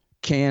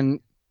can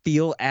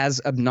feel as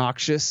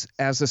obnoxious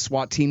as a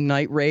SWAT team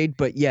night raid.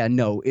 But, yeah,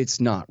 no, it's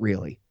not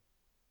really.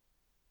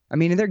 I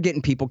mean, they're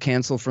getting people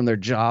canceled from their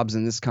jobs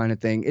and this kind of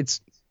thing.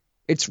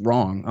 It's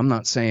wrong. I'm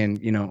not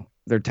saying,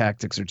 their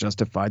tactics are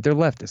justified. They're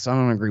leftists. I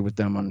don't agree with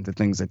them on the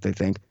things that they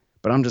think.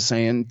 But I'm just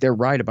saying they're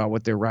right about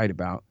what they're right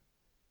about.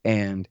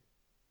 And,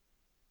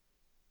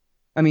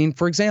 I mean,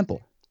 for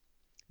example,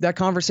 that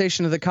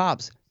conversation of the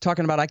cops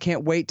talking about I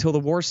can't wait till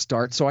the war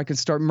starts so I can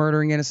start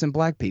murdering innocent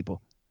black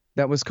people.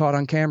 That was caught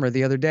on camera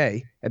the other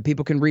day. And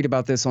people can read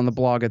about this on the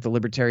blog at the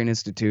Libertarian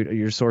Institute.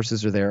 Your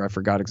sources are there. I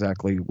forgot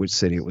exactly which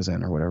city it was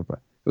in or whatever, but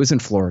it was in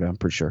Florida, I'm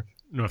pretty sure.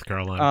 North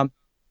Carolina.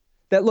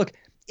 Look,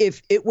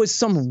 if it was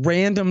some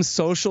random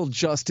social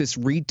justice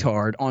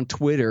retard on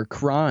Twitter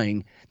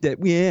crying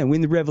that, yeah,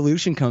 when the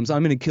revolution comes,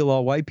 I'm going to kill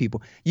all white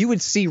people, you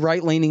would see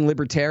right-leaning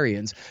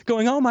libertarians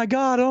going, oh, my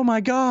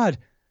God,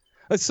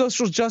 a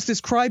social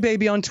justice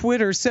crybaby on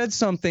Twitter said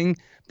something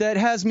that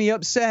has me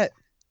upset.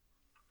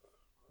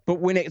 But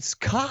when it's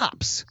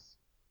cops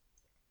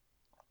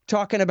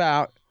talking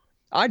about,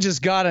 I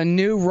just got a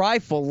new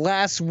rifle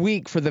last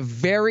week for the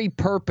very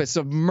purpose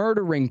of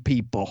murdering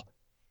people,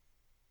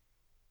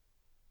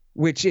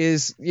 which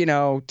is,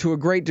 to a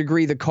great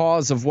degree the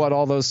cause of what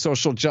all those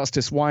social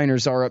justice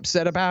whiners are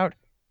upset about.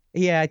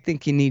 Yeah, I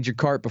think you need your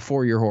cart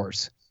before your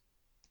horse.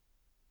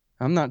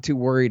 I'm not too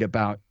worried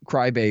about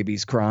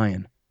crybabies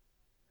crying.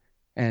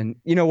 And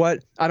you know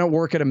what? I don't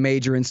work at a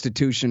major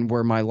institution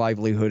where my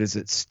livelihood is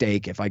at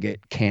stake if I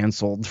get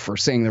canceled for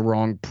saying the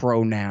wrong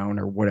pronoun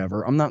or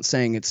whatever. I'm not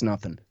saying it's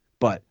nothing.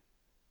 But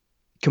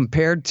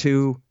compared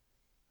to,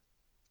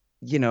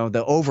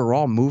 the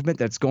overall movement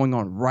that's going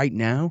on right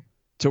now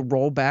to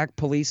roll back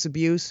police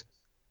abuse,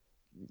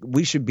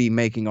 we should be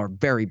making our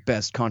very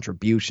best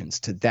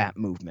contributions to that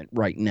movement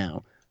right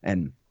now.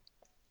 And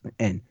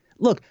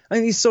look,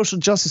 these social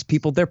justice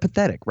people, they're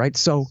pathetic, right?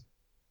 So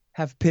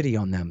have pity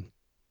on them.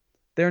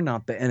 They're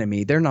not the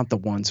enemy. They're not the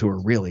ones who are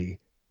really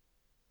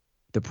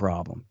the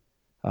problem.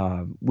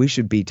 We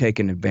should be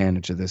taking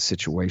advantage of this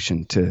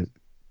situation to,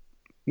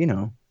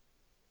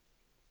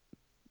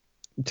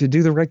 to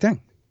do the right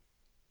thing.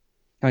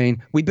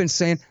 We've been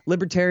saying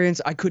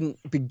libertarians, I couldn't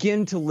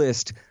begin to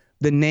list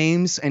the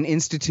names and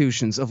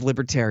institutions of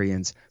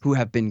libertarians who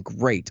have been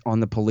great on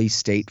the police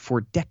state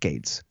for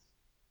decades.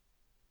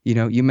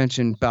 You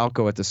mentioned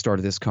Balco at the start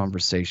of this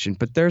conversation,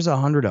 but there's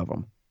 100 of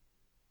them.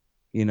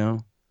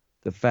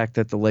 The fact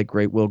that the late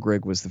great Will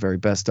Grigg was the very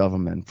best of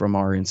them, and from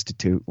our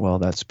institute, well,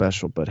 that's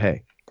special. But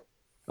hey,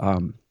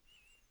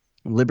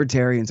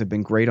 libertarians have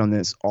been great on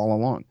this all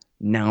along.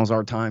 Now's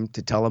our time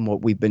to tell them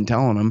what we've been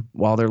telling them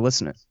while they're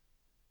listening.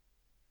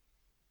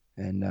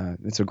 And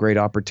it's a great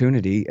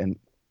opportunity. And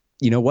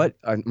you know what?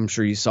 I'm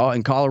sure you saw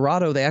in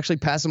Colorado, they actually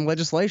passed some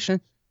legislation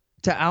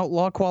to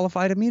outlaw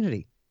qualified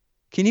immunity.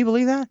 Can you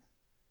believe that?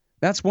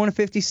 That's one of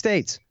 50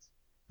 states,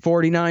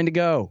 49 to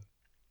go.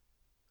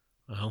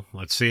 Well,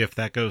 let's see if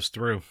that goes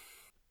through.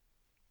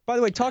 By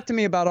the way, talk to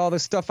me about all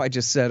this stuff I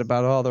just said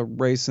about all the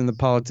race and the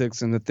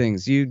politics and the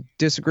things. You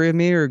disagree with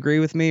me or agree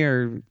with me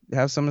or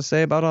have something to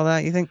say about all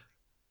that, you think?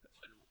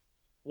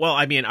 Well,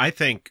 I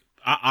think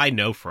I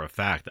know for a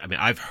fact.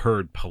 I've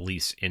heard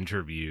police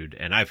interviewed,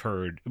 and I've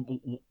heard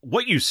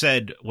what you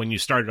said when you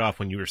started off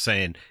when you were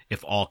saying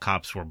if all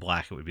cops were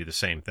black, it would be the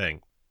same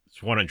thing.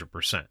 It's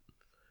 100%.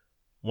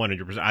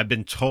 100%. I've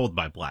been told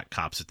by black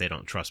cops that they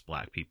don't trust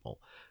black people,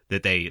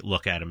 that they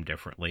look at them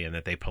differently, and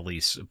that they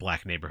police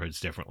black neighborhoods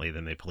differently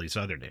than they police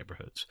other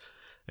neighborhoods.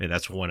 And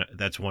that's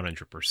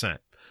 100%.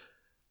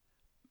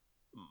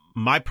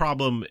 My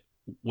problem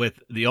with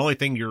the only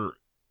thing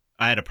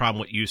I had a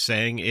problem with you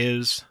saying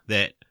is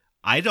that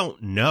I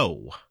don't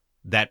know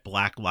that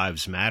Black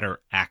Lives Matter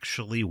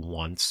actually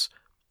wants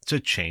to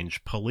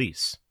change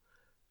police.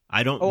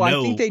 I don't know. I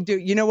think they do.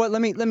 You know what?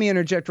 Let me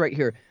interject right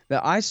here.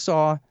 That I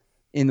saw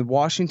in the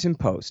Washington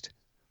Post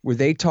where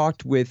they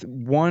talked with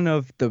one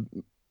of the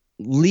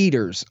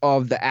leaders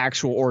of the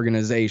actual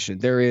organization.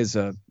 There is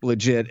a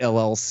legit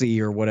LLC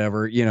or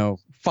whatever,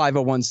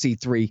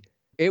 501c3.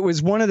 It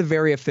was one of the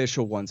very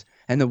official ones.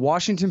 And the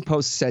Washington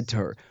Post said to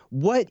her,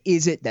 "What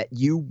is it that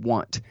you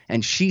want?"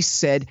 And she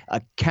said,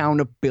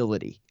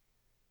 "Accountability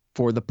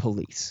for the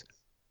police."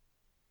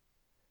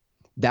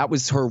 That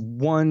was her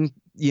one,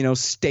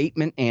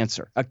 statement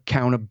answer.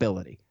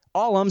 Accountability.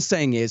 All I'm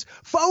saying is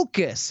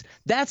focus.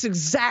 That's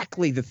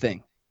exactly the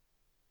thing.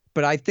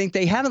 But I think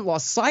they haven't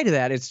lost sight of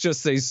that. It's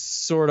just they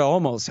sort of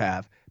almost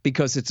have,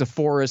 because it's a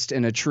forest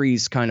and a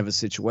trees kind of a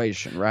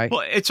situation, right?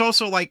 Well, it's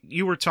also like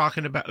you were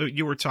talking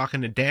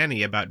to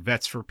Danny about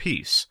Vets for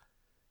Peace.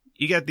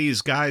 You get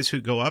these guys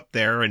who go up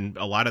there, and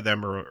a lot of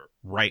them are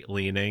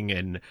right-leaning,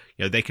 and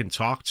they can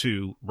talk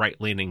to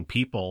right-leaning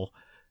people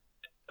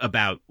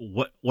about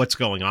what's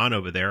going on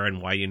over there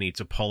and why you need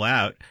to pull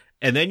out.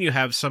 And then you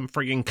have some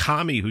frigging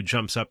commie who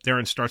jumps up there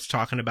and starts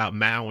talking about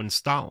Mao and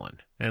Stalin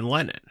and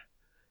Lenin.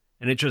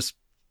 And it just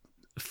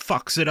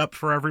fucks it up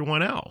for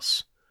everyone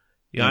else.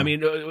 Yeah.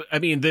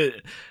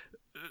 The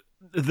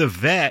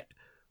vet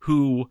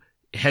who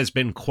has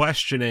been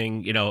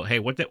questioning, hey,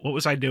 what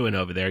was I doing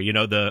over there?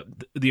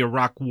 The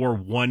Iraq War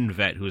I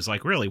vet who was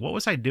like, really, what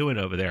was I doing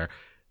over there?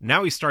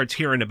 Now he starts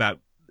hearing about,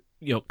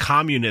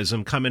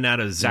 communism coming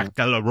out of Zach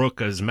de la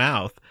Roca's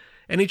mouth,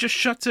 and he just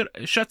shuts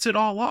it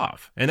all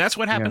off. And that's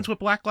what happens with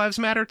Black Lives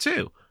Matter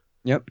too.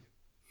 Yep.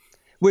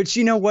 Which,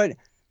 you know what?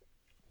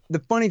 The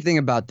funny thing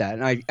about that,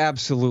 and I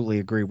absolutely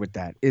agree with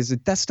that, is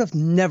that stuff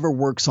never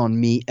works on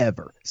me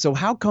ever. So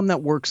how come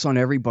that works on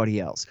everybody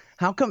else?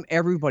 How come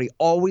everybody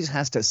always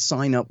has to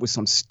sign up with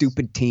some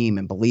stupid team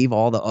and believe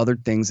all the other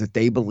things that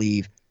they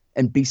believe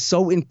and be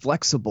so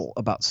inflexible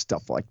about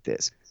stuff like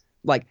this?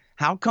 Like,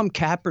 how come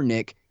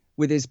Kaepernick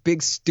with his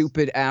big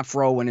stupid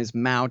afro and his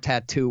Mao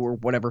tattoo or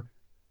whatever,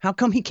 how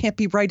come he can't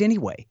be right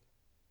anyway?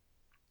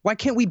 Why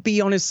can't we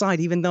be on his side,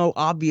 even though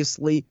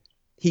obviously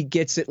he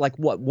gets it like,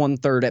 what,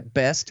 1/3 at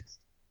best?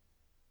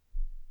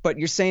 But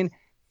you're saying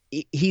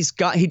he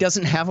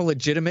doesn't have a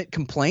legitimate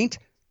complaint?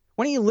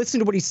 Why don't you listen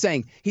to what he's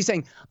saying? He's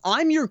saying,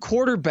 I'm your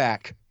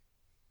quarterback,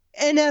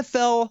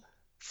 NFL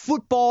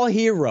football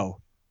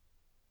hero.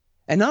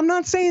 And I'm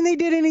not saying they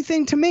did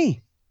anything to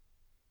me.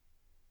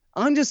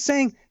 I'm just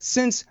saying,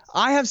 since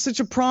I have such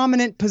a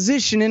prominent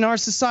position in our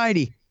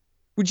society,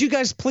 would you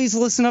guys please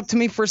listen up to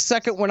me for a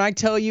second when I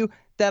tell you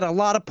that a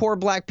lot of poor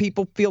black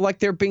people feel like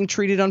they're being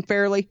treated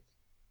unfairly?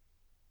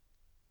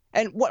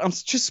 And what, I'm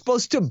just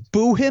supposed to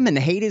boo him and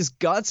hate his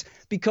guts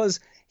because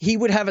he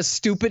would have a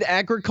stupid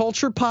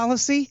agriculture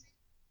policy?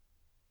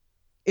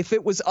 If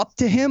it was up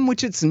to him,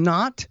 which it's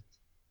not?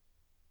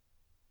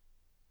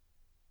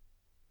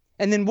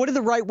 And then what did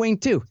the right wing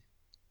do?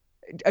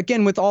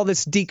 Again, with all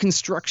this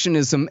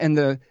deconstructionism and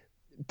the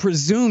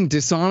presumed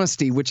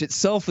dishonesty, which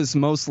itself is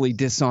mostly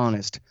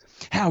dishonest.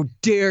 How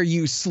dare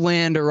you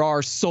slander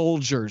our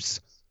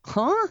soldiers?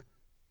 Huh?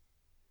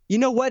 You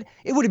know what?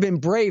 It would have been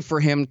brave for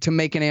him to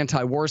make an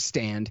anti-war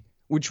stand,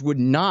 which would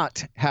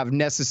not have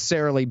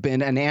necessarily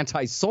been an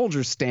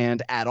anti-soldier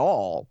stand at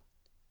all,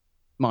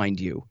 mind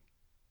you.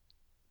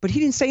 But he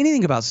didn't say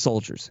anything about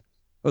soldiers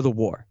or the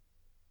war.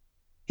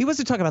 He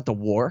wasn't talking about the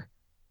war.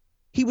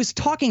 He was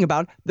talking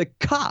about the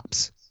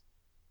cops.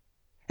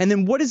 And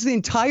then what is the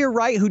entire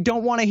right who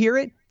don't want to hear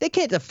it? They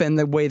can't defend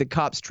the way the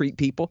cops treat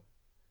people.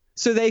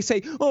 So they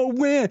say, oh,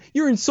 man,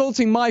 you're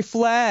insulting my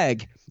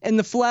flag. And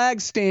the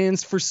flag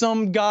stands for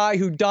some guy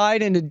who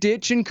died in a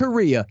ditch in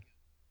Korea.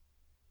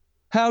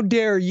 How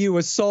dare you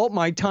assault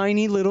my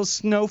tiny little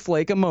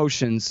snowflake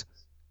emotions?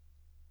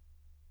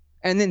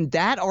 And then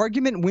that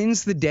argument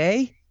wins the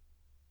day?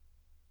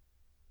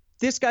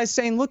 This guy's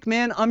saying, look,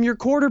 man, I'm your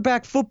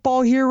quarterback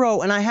football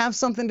hero, and I have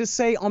something to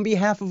say on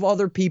behalf of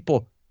other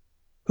people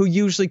who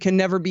usually can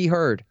never be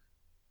heard.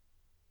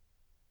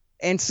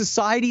 And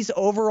society's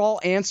overall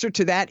answer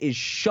to that is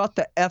shut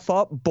the F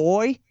up,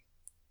 boy.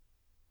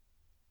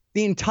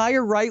 The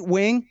entire right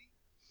wing,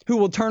 who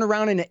will turn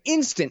around in an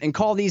instant and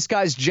call these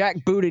guys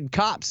jackbooted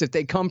cops if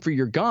they come for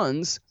your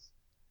guns.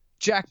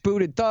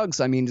 Jackbooted thugs,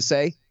 I mean to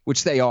say,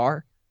 which they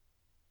are.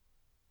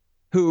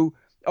 Who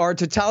are a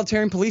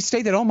totalitarian police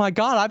state that, oh my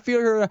God, I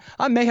feel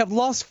I may have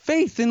lost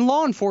faith in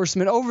law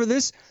enforcement over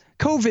this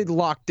COVID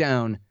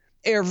lockdown.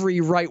 Every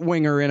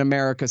right-winger in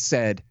America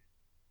said.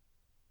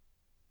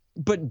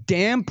 But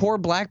damn poor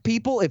black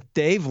people, if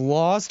they've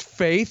lost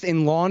faith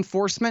in law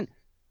enforcement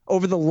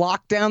over the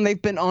lockdown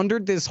they've been under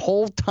this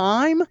whole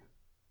time,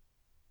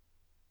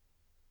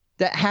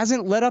 that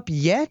hasn't let up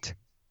yet.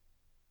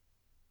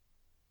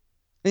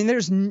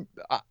 And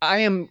I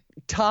am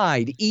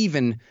tied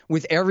even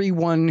with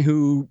everyone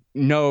who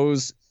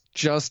knows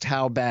just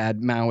how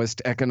bad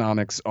Maoist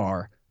economics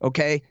are.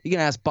 Okay? You can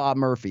ask Bob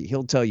Murphy.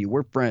 He'll tell you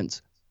we're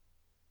friends.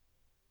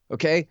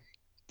 Okay?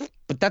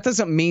 But that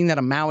doesn't mean that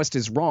a Maoist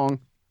is wrong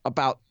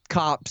about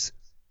cops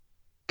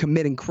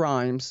committing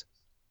crimes,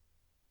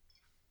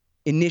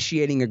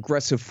 initiating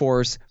aggressive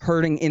force,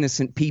 hurting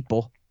innocent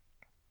people.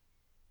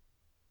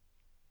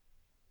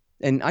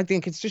 And I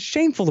think it's just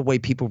shameful the way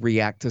people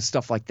react to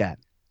stuff like that.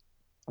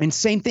 And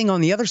same thing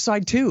on the other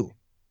side, too.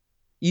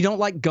 You don't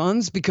like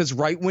guns because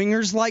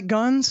right-wingers like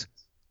guns?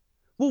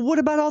 Well, what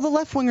about all the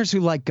left-wingers who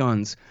like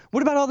guns?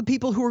 What about all the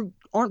people who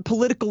aren't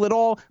political at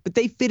all, but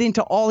they fit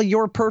into all of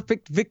your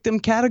perfect victim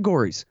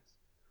categories?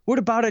 What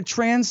about a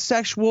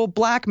transsexual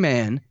black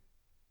man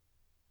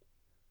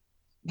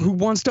who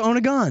wants to own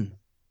a gun?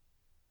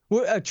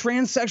 A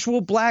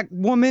transsexual black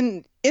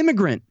woman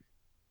immigrant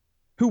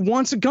who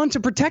wants a gun to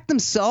protect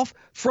himself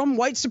from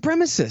white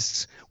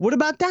supremacists? What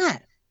about that?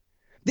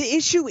 The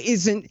issue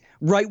isn't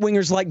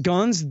right-wingers like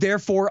guns,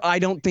 therefore I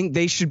don't think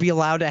they should be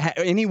allowed to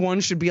anyone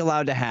should be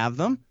allowed to have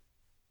them.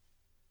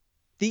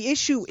 The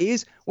issue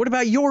is, what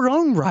about your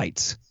own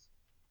rights?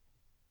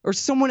 Or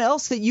someone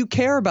else that you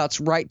care about's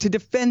right to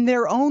defend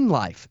their own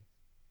life?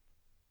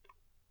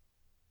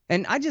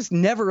 And I just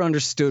never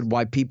understood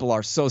why people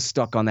are so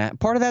stuck on that.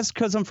 Part of that's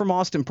because I'm from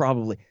Austin,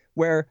 probably,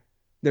 where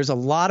there's a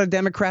lot of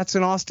Democrats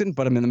in Austin,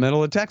 but I'm in the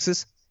middle of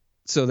Texas.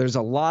 So there's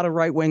a lot of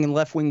right-wing and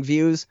left-wing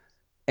views.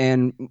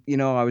 And, you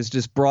know, I was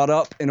just brought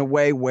up in a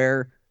way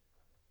where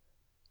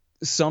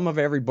some of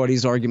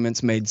everybody's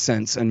arguments made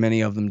sense and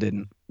many of them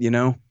didn't, you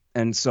know?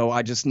 And so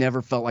I just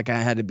never felt like I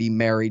had to be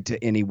married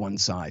to any one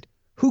side.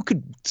 Who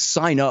could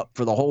sign up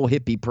for the whole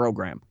hippie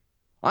program?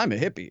 I'm a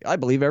hippie. I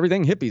believe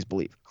everything hippies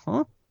believe.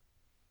 Huh?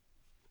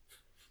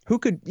 Who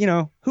could,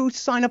 who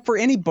sign up for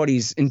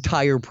anybody's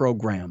entire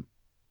program?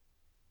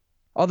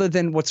 Other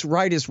than what's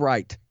right is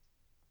right.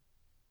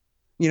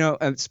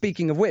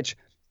 Speaking of which,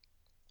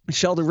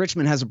 Sheldon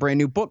Richman has a brand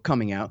new book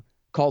coming out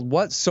called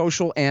What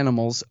Social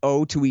Animals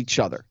Owe to Each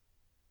Other.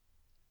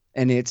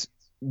 And it's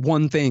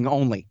one thing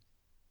only: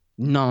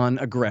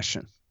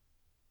 non-aggression.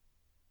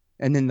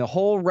 And then the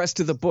whole rest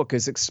of the book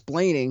is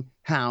explaining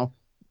how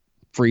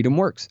freedom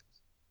works.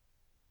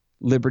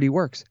 Liberty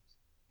works.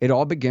 It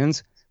all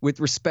begins with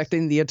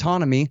respecting the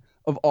autonomy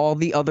of all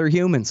the other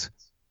humans.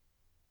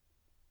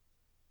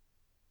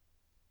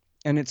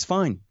 And it's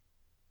fine.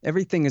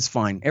 Everything is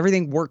fine.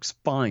 Everything works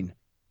fine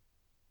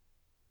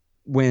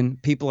when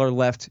people are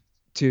left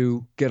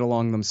to get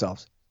along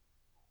themselves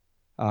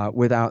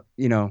without,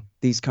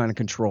 these kind of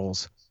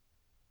controls.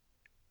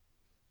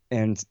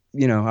 And,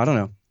 I don't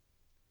know.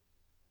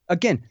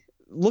 Again,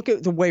 look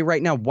at the way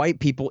right now white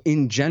people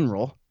in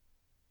general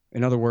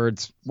in other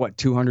words,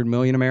 200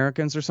 million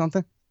Americans or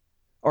something,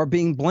 are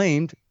being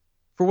blamed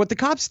for what the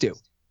cops do.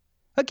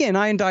 Again,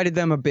 I indicted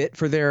them a bit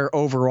for their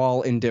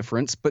overall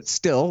indifference, but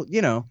still,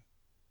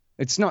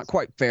 it's not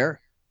quite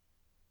fair.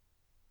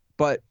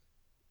 But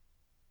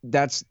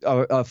that's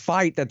a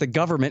fight that the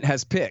government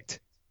has picked.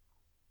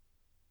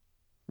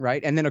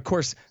 Right. And then, of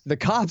course, the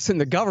cops and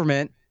the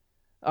government,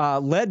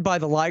 led by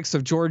the likes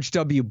of George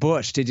W.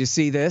 Bush, did you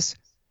see this?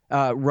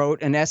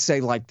 Wrote an essay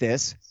like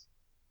this,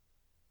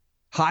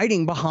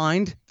 hiding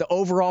behind the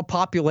overall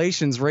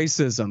population's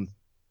racism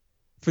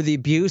for the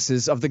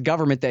abuses of the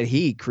government that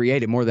he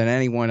created more than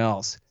anyone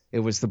else.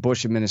 It was the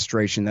Bush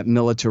administration that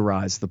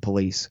militarized the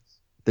police,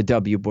 the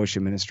W. Bush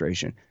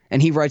administration.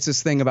 And he writes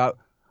this thing about,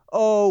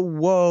 oh,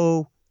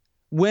 whoa,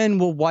 when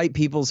will white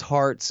people's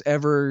hearts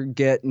ever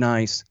get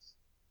nice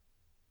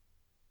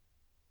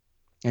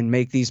and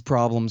make these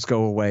problems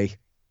go away?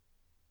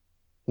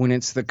 When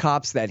it's the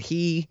cops that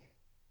he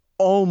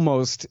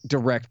almost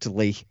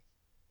directly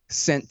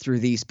sent through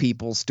these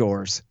people's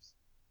doors,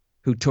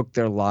 who took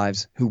their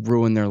lives, who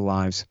ruined their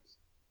lives,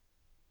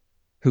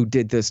 who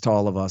did this to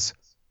all of us.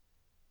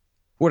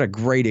 What a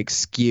great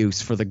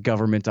excuse for the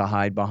government to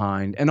hide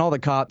behind. And all the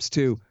cops,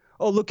 too.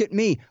 Oh, look at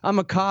me. I'm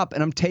a cop,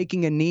 and I'm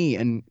taking a knee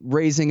and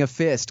raising a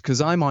fist because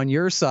I'm on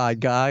your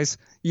side, guys.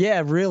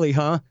 Yeah, really,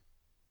 huh?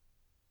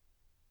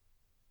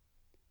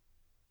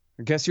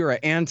 I guess you're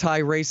an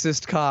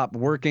anti-racist cop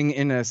working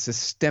in a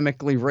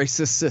systemically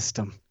racist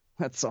system.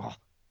 That's all.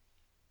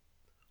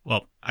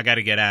 Well, I got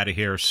to get out of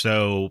here,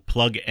 so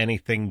plug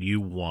anything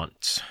you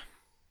want.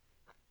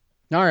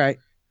 All right.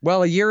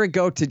 Well, a year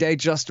ago today,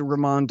 Justin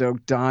Raimondo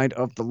died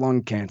of the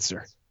lung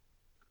cancer.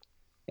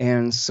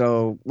 And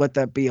so let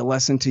that be a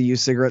lesson to you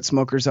cigarette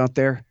smokers out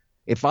there.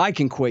 If I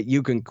can quit,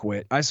 you can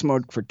quit. I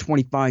smoked for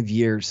 25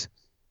 years,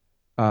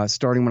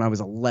 starting when I was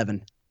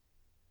 11.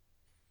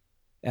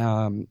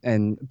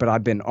 But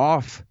I've been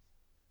off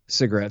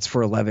cigarettes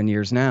for 11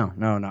 years now.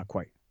 No, not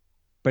quite.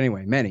 But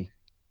anyway, many.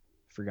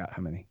 Forgot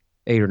how many.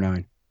 8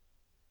 or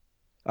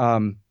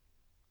 9.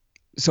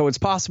 So it's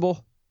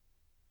possible.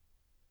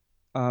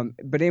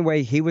 But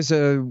anyway, he was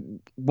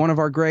one of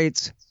our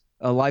greats,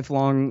 a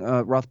lifelong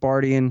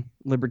Rothbardian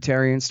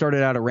libertarian.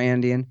 Started out a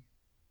Randian,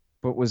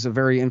 but was a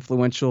very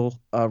influential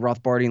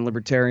Rothbardian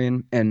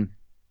libertarian and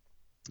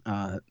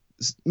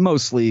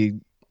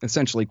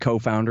essentially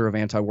co-founder of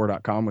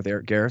antiwar.com with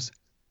Eric Garris,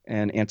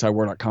 and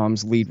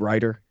antiwar.com's lead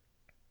writer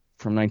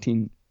from about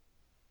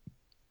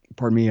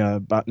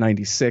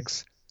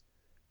 96,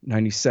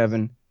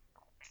 97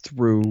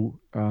 through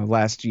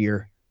last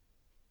year.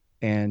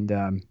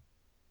 And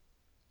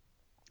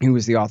he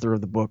was the author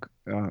of the book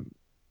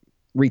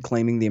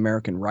Reclaiming the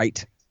American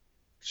Right,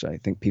 which I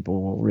think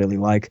people will really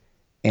like.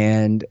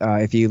 And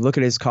if you look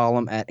at his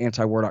column at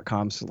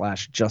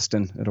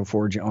antiwar.com/Justin, it'll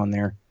forward you on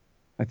there.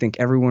 I think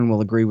everyone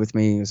will agree with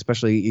me,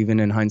 especially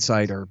even in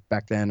hindsight or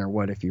back then or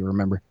what, if you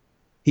remember.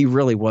 He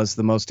really was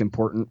the most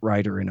important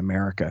writer in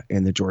America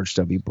in the George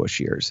W. Bush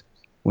years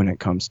when it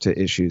comes to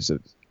issues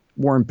of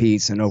war and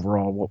peace and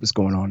overall what was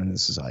going on in the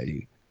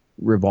society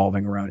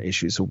revolving around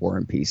issues of war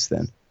and peace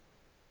then.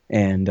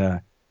 And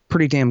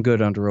pretty damn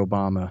good under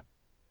Obama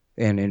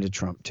and into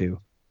Trump too.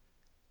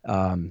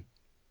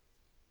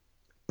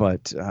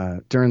 But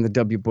during the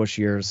W. Bush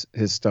years,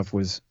 his stuff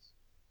was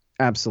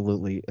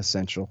absolutely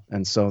essential.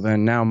 And so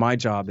then now my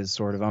job is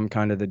I'm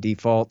kind of the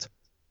default.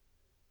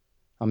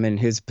 I'm in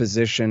his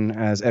position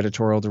as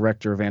editorial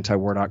director of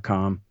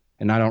antiwar.com.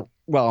 And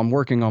I'm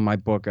working on my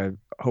book.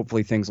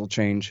 Hopefully things will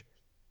change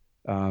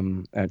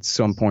at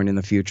some point in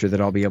the future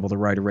that I'll be able to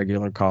write a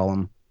regular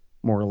column,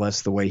 more or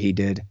less the way he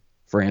did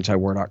for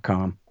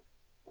antiwar.com.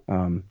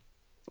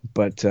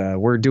 But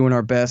we're doing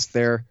our best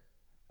there.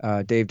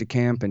 Dave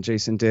DeCamp and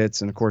Jason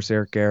Ditz and, of course,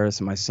 Eric Garris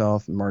and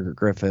myself and Margaret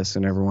Griffiths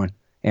and everyone,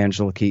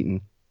 Angela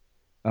Keaton,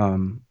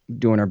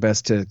 doing our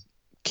best to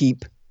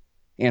keep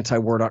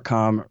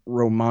antiwar.com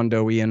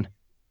Raimondoian.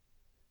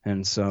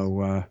 And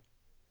so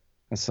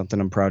that's something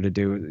I'm proud to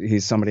do.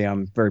 He's somebody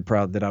I'm very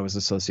proud that I was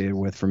associated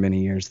with for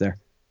many years there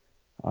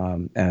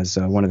as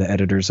one of the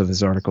editors of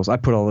his articles. I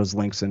put all those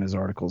links in his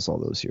articles all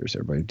those years,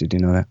 everybody. Did you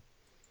know that?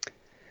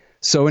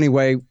 So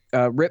anyway,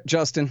 rip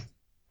Justin.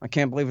 I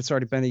can't believe it's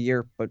already been a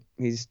year, but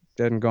he's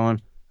dead and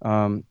gone.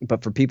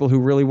 But for people who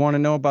really want to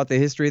know about the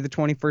history of the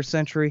 21st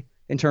century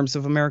in terms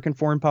of American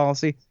foreign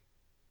policy,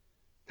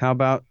 how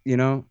about,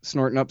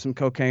 snorting up some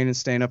cocaine and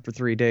staying up for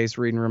 3 days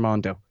reading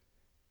Raimondo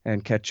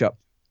and catch up?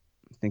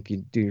 I think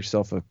you'd do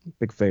yourself a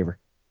big favor.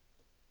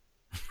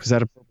 Was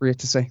that appropriate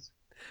to say?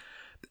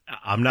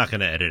 I'm not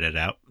going to edit it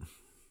out.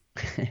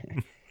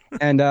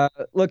 And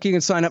look, you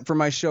can sign up for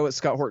my show at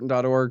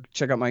scotthorton.org.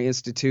 Check out my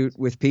institute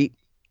with Pete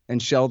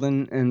and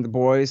Sheldon and the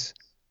boys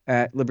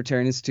at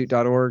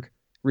libertarianinstitute.org.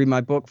 Read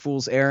my book,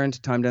 Fool's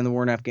Errand, Time to End the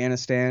War in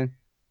Afghanistan.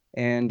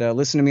 And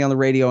listen to me on the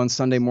radio on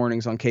Sunday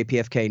mornings on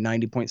KPFK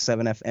 90.7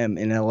 FM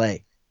in LA.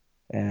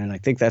 And I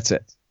think that's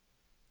it.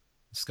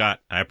 Scott,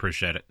 I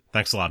appreciate it.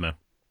 Thanks a lot, man.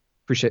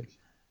 Appreciate it.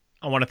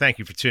 I want to thank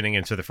you for tuning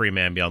into the Free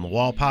Man Beyond the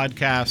Wall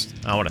podcast.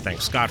 I want to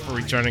thank Scott for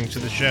returning to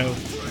the show.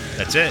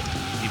 That's it.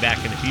 Be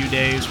back in a few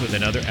days with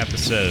another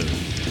episode.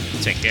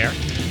 Take care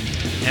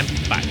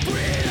and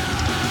bye.